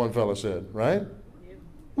count, like one fella said, right?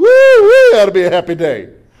 Woo! That'll be a happy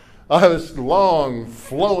day. I'll have this long,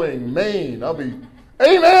 flowing mane.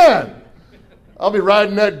 Amen! I'll be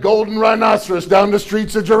riding that golden rhinoceros down the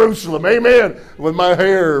streets of Jerusalem. Amen. With my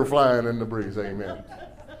hair flying in the breeze. Amen.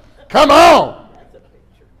 Come on.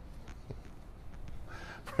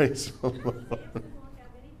 Praise the Lord.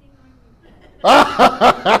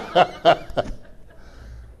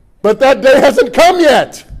 But that day hasn't come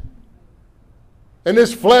yet. And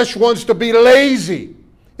this flesh wants to be lazy.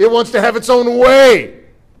 It wants to have its own way.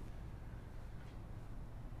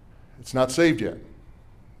 It's not saved yet.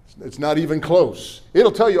 It's not even close.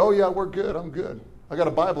 It'll tell you, oh yeah, we're good, I'm good. I got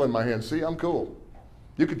a Bible in my hand, see, I'm cool.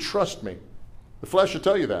 You can trust me. The flesh will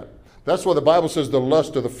tell you that. That's why the Bible says the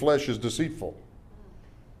lust of the flesh is deceitful.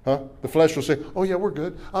 Huh? The flesh will say, oh yeah, we're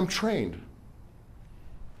good, I'm trained.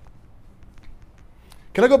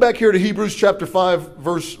 Can I go back here to Hebrews chapter 5,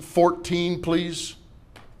 verse 14, please?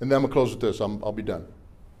 And then I'm going to close with this. I'll be done.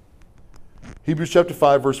 Hebrews chapter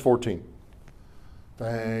 5, verse 14.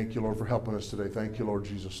 Thank you, Lord, for helping us today. Thank you, Lord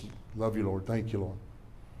Jesus. Love you, Lord. Thank you, Lord.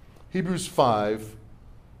 Hebrews 5,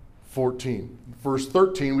 14. Verse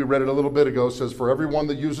 13, we read it a little bit ago, says, for everyone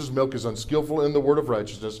that uses milk is unskillful in the word of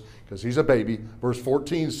righteousness, because he's a baby. Verse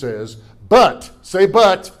 14 says, but, say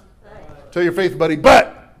but. Tell your faith buddy,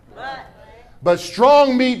 but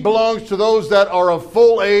strong meat belongs to those that are of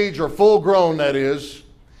full age or full grown, that is.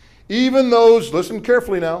 Even those, listen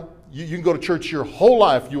carefully now, you can go to church your whole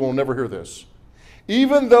life, you will never hear this.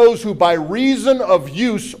 Even those who by reason of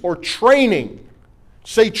use or training,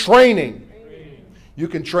 say training. You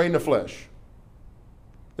can train the flesh.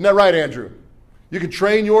 Isn't that right, Andrew? You can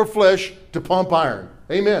train your flesh to pump iron.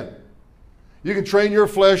 Amen. You can train your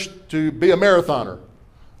flesh to be a marathoner.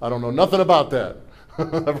 I don't know nothing about that.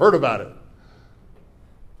 I've heard about it.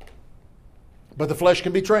 But the flesh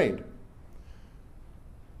can be trained.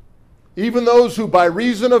 Even those who by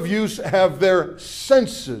reason of use have their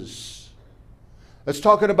senses. It's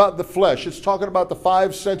talking about the flesh. It's talking about the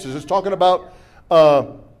five senses. It's talking about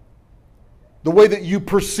the way that you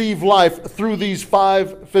perceive life through these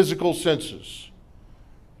five physical senses.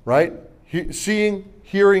 Right? Seeing,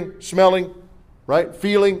 hearing, smelling, right?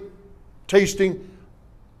 Feeling, tasting.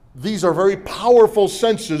 These are very powerful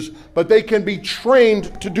senses, but they can be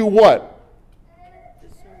trained to do what?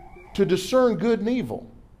 To discern good and evil.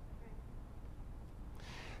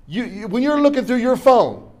 When you're looking through your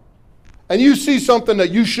phone and you see something that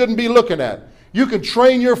you shouldn't be looking at, you can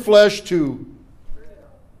train your flesh to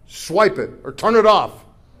swipe it or turn it off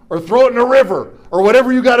or throw it in a river or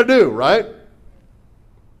whatever you got to do, right?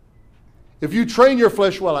 If you train your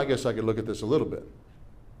flesh, well, I guess I could look at this a little bit.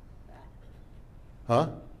 Huh?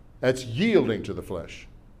 That's yielding to the flesh.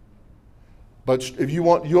 But if you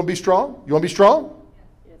want to be strong? You want to be strong?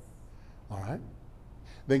 Yes. All right.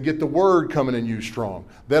 Then get the word coming in you strong.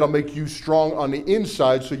 That'll make you strong on the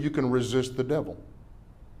inside so you can resist the devil.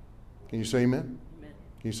 Can you say amen? Amen.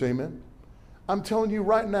 Can you say amen? I'm telling you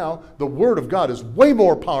right now, the word of God is way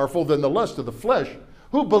more powerful than the lust of the flesh.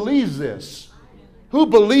 Who believes this? Who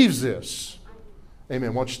believes this?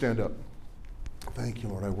 Amen. Why don't you stand up? Thank you,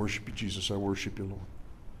 Lord. I worship you, Jesus. I worship you, Lord.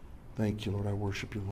 Thank you, Lord. I worship you, Lord.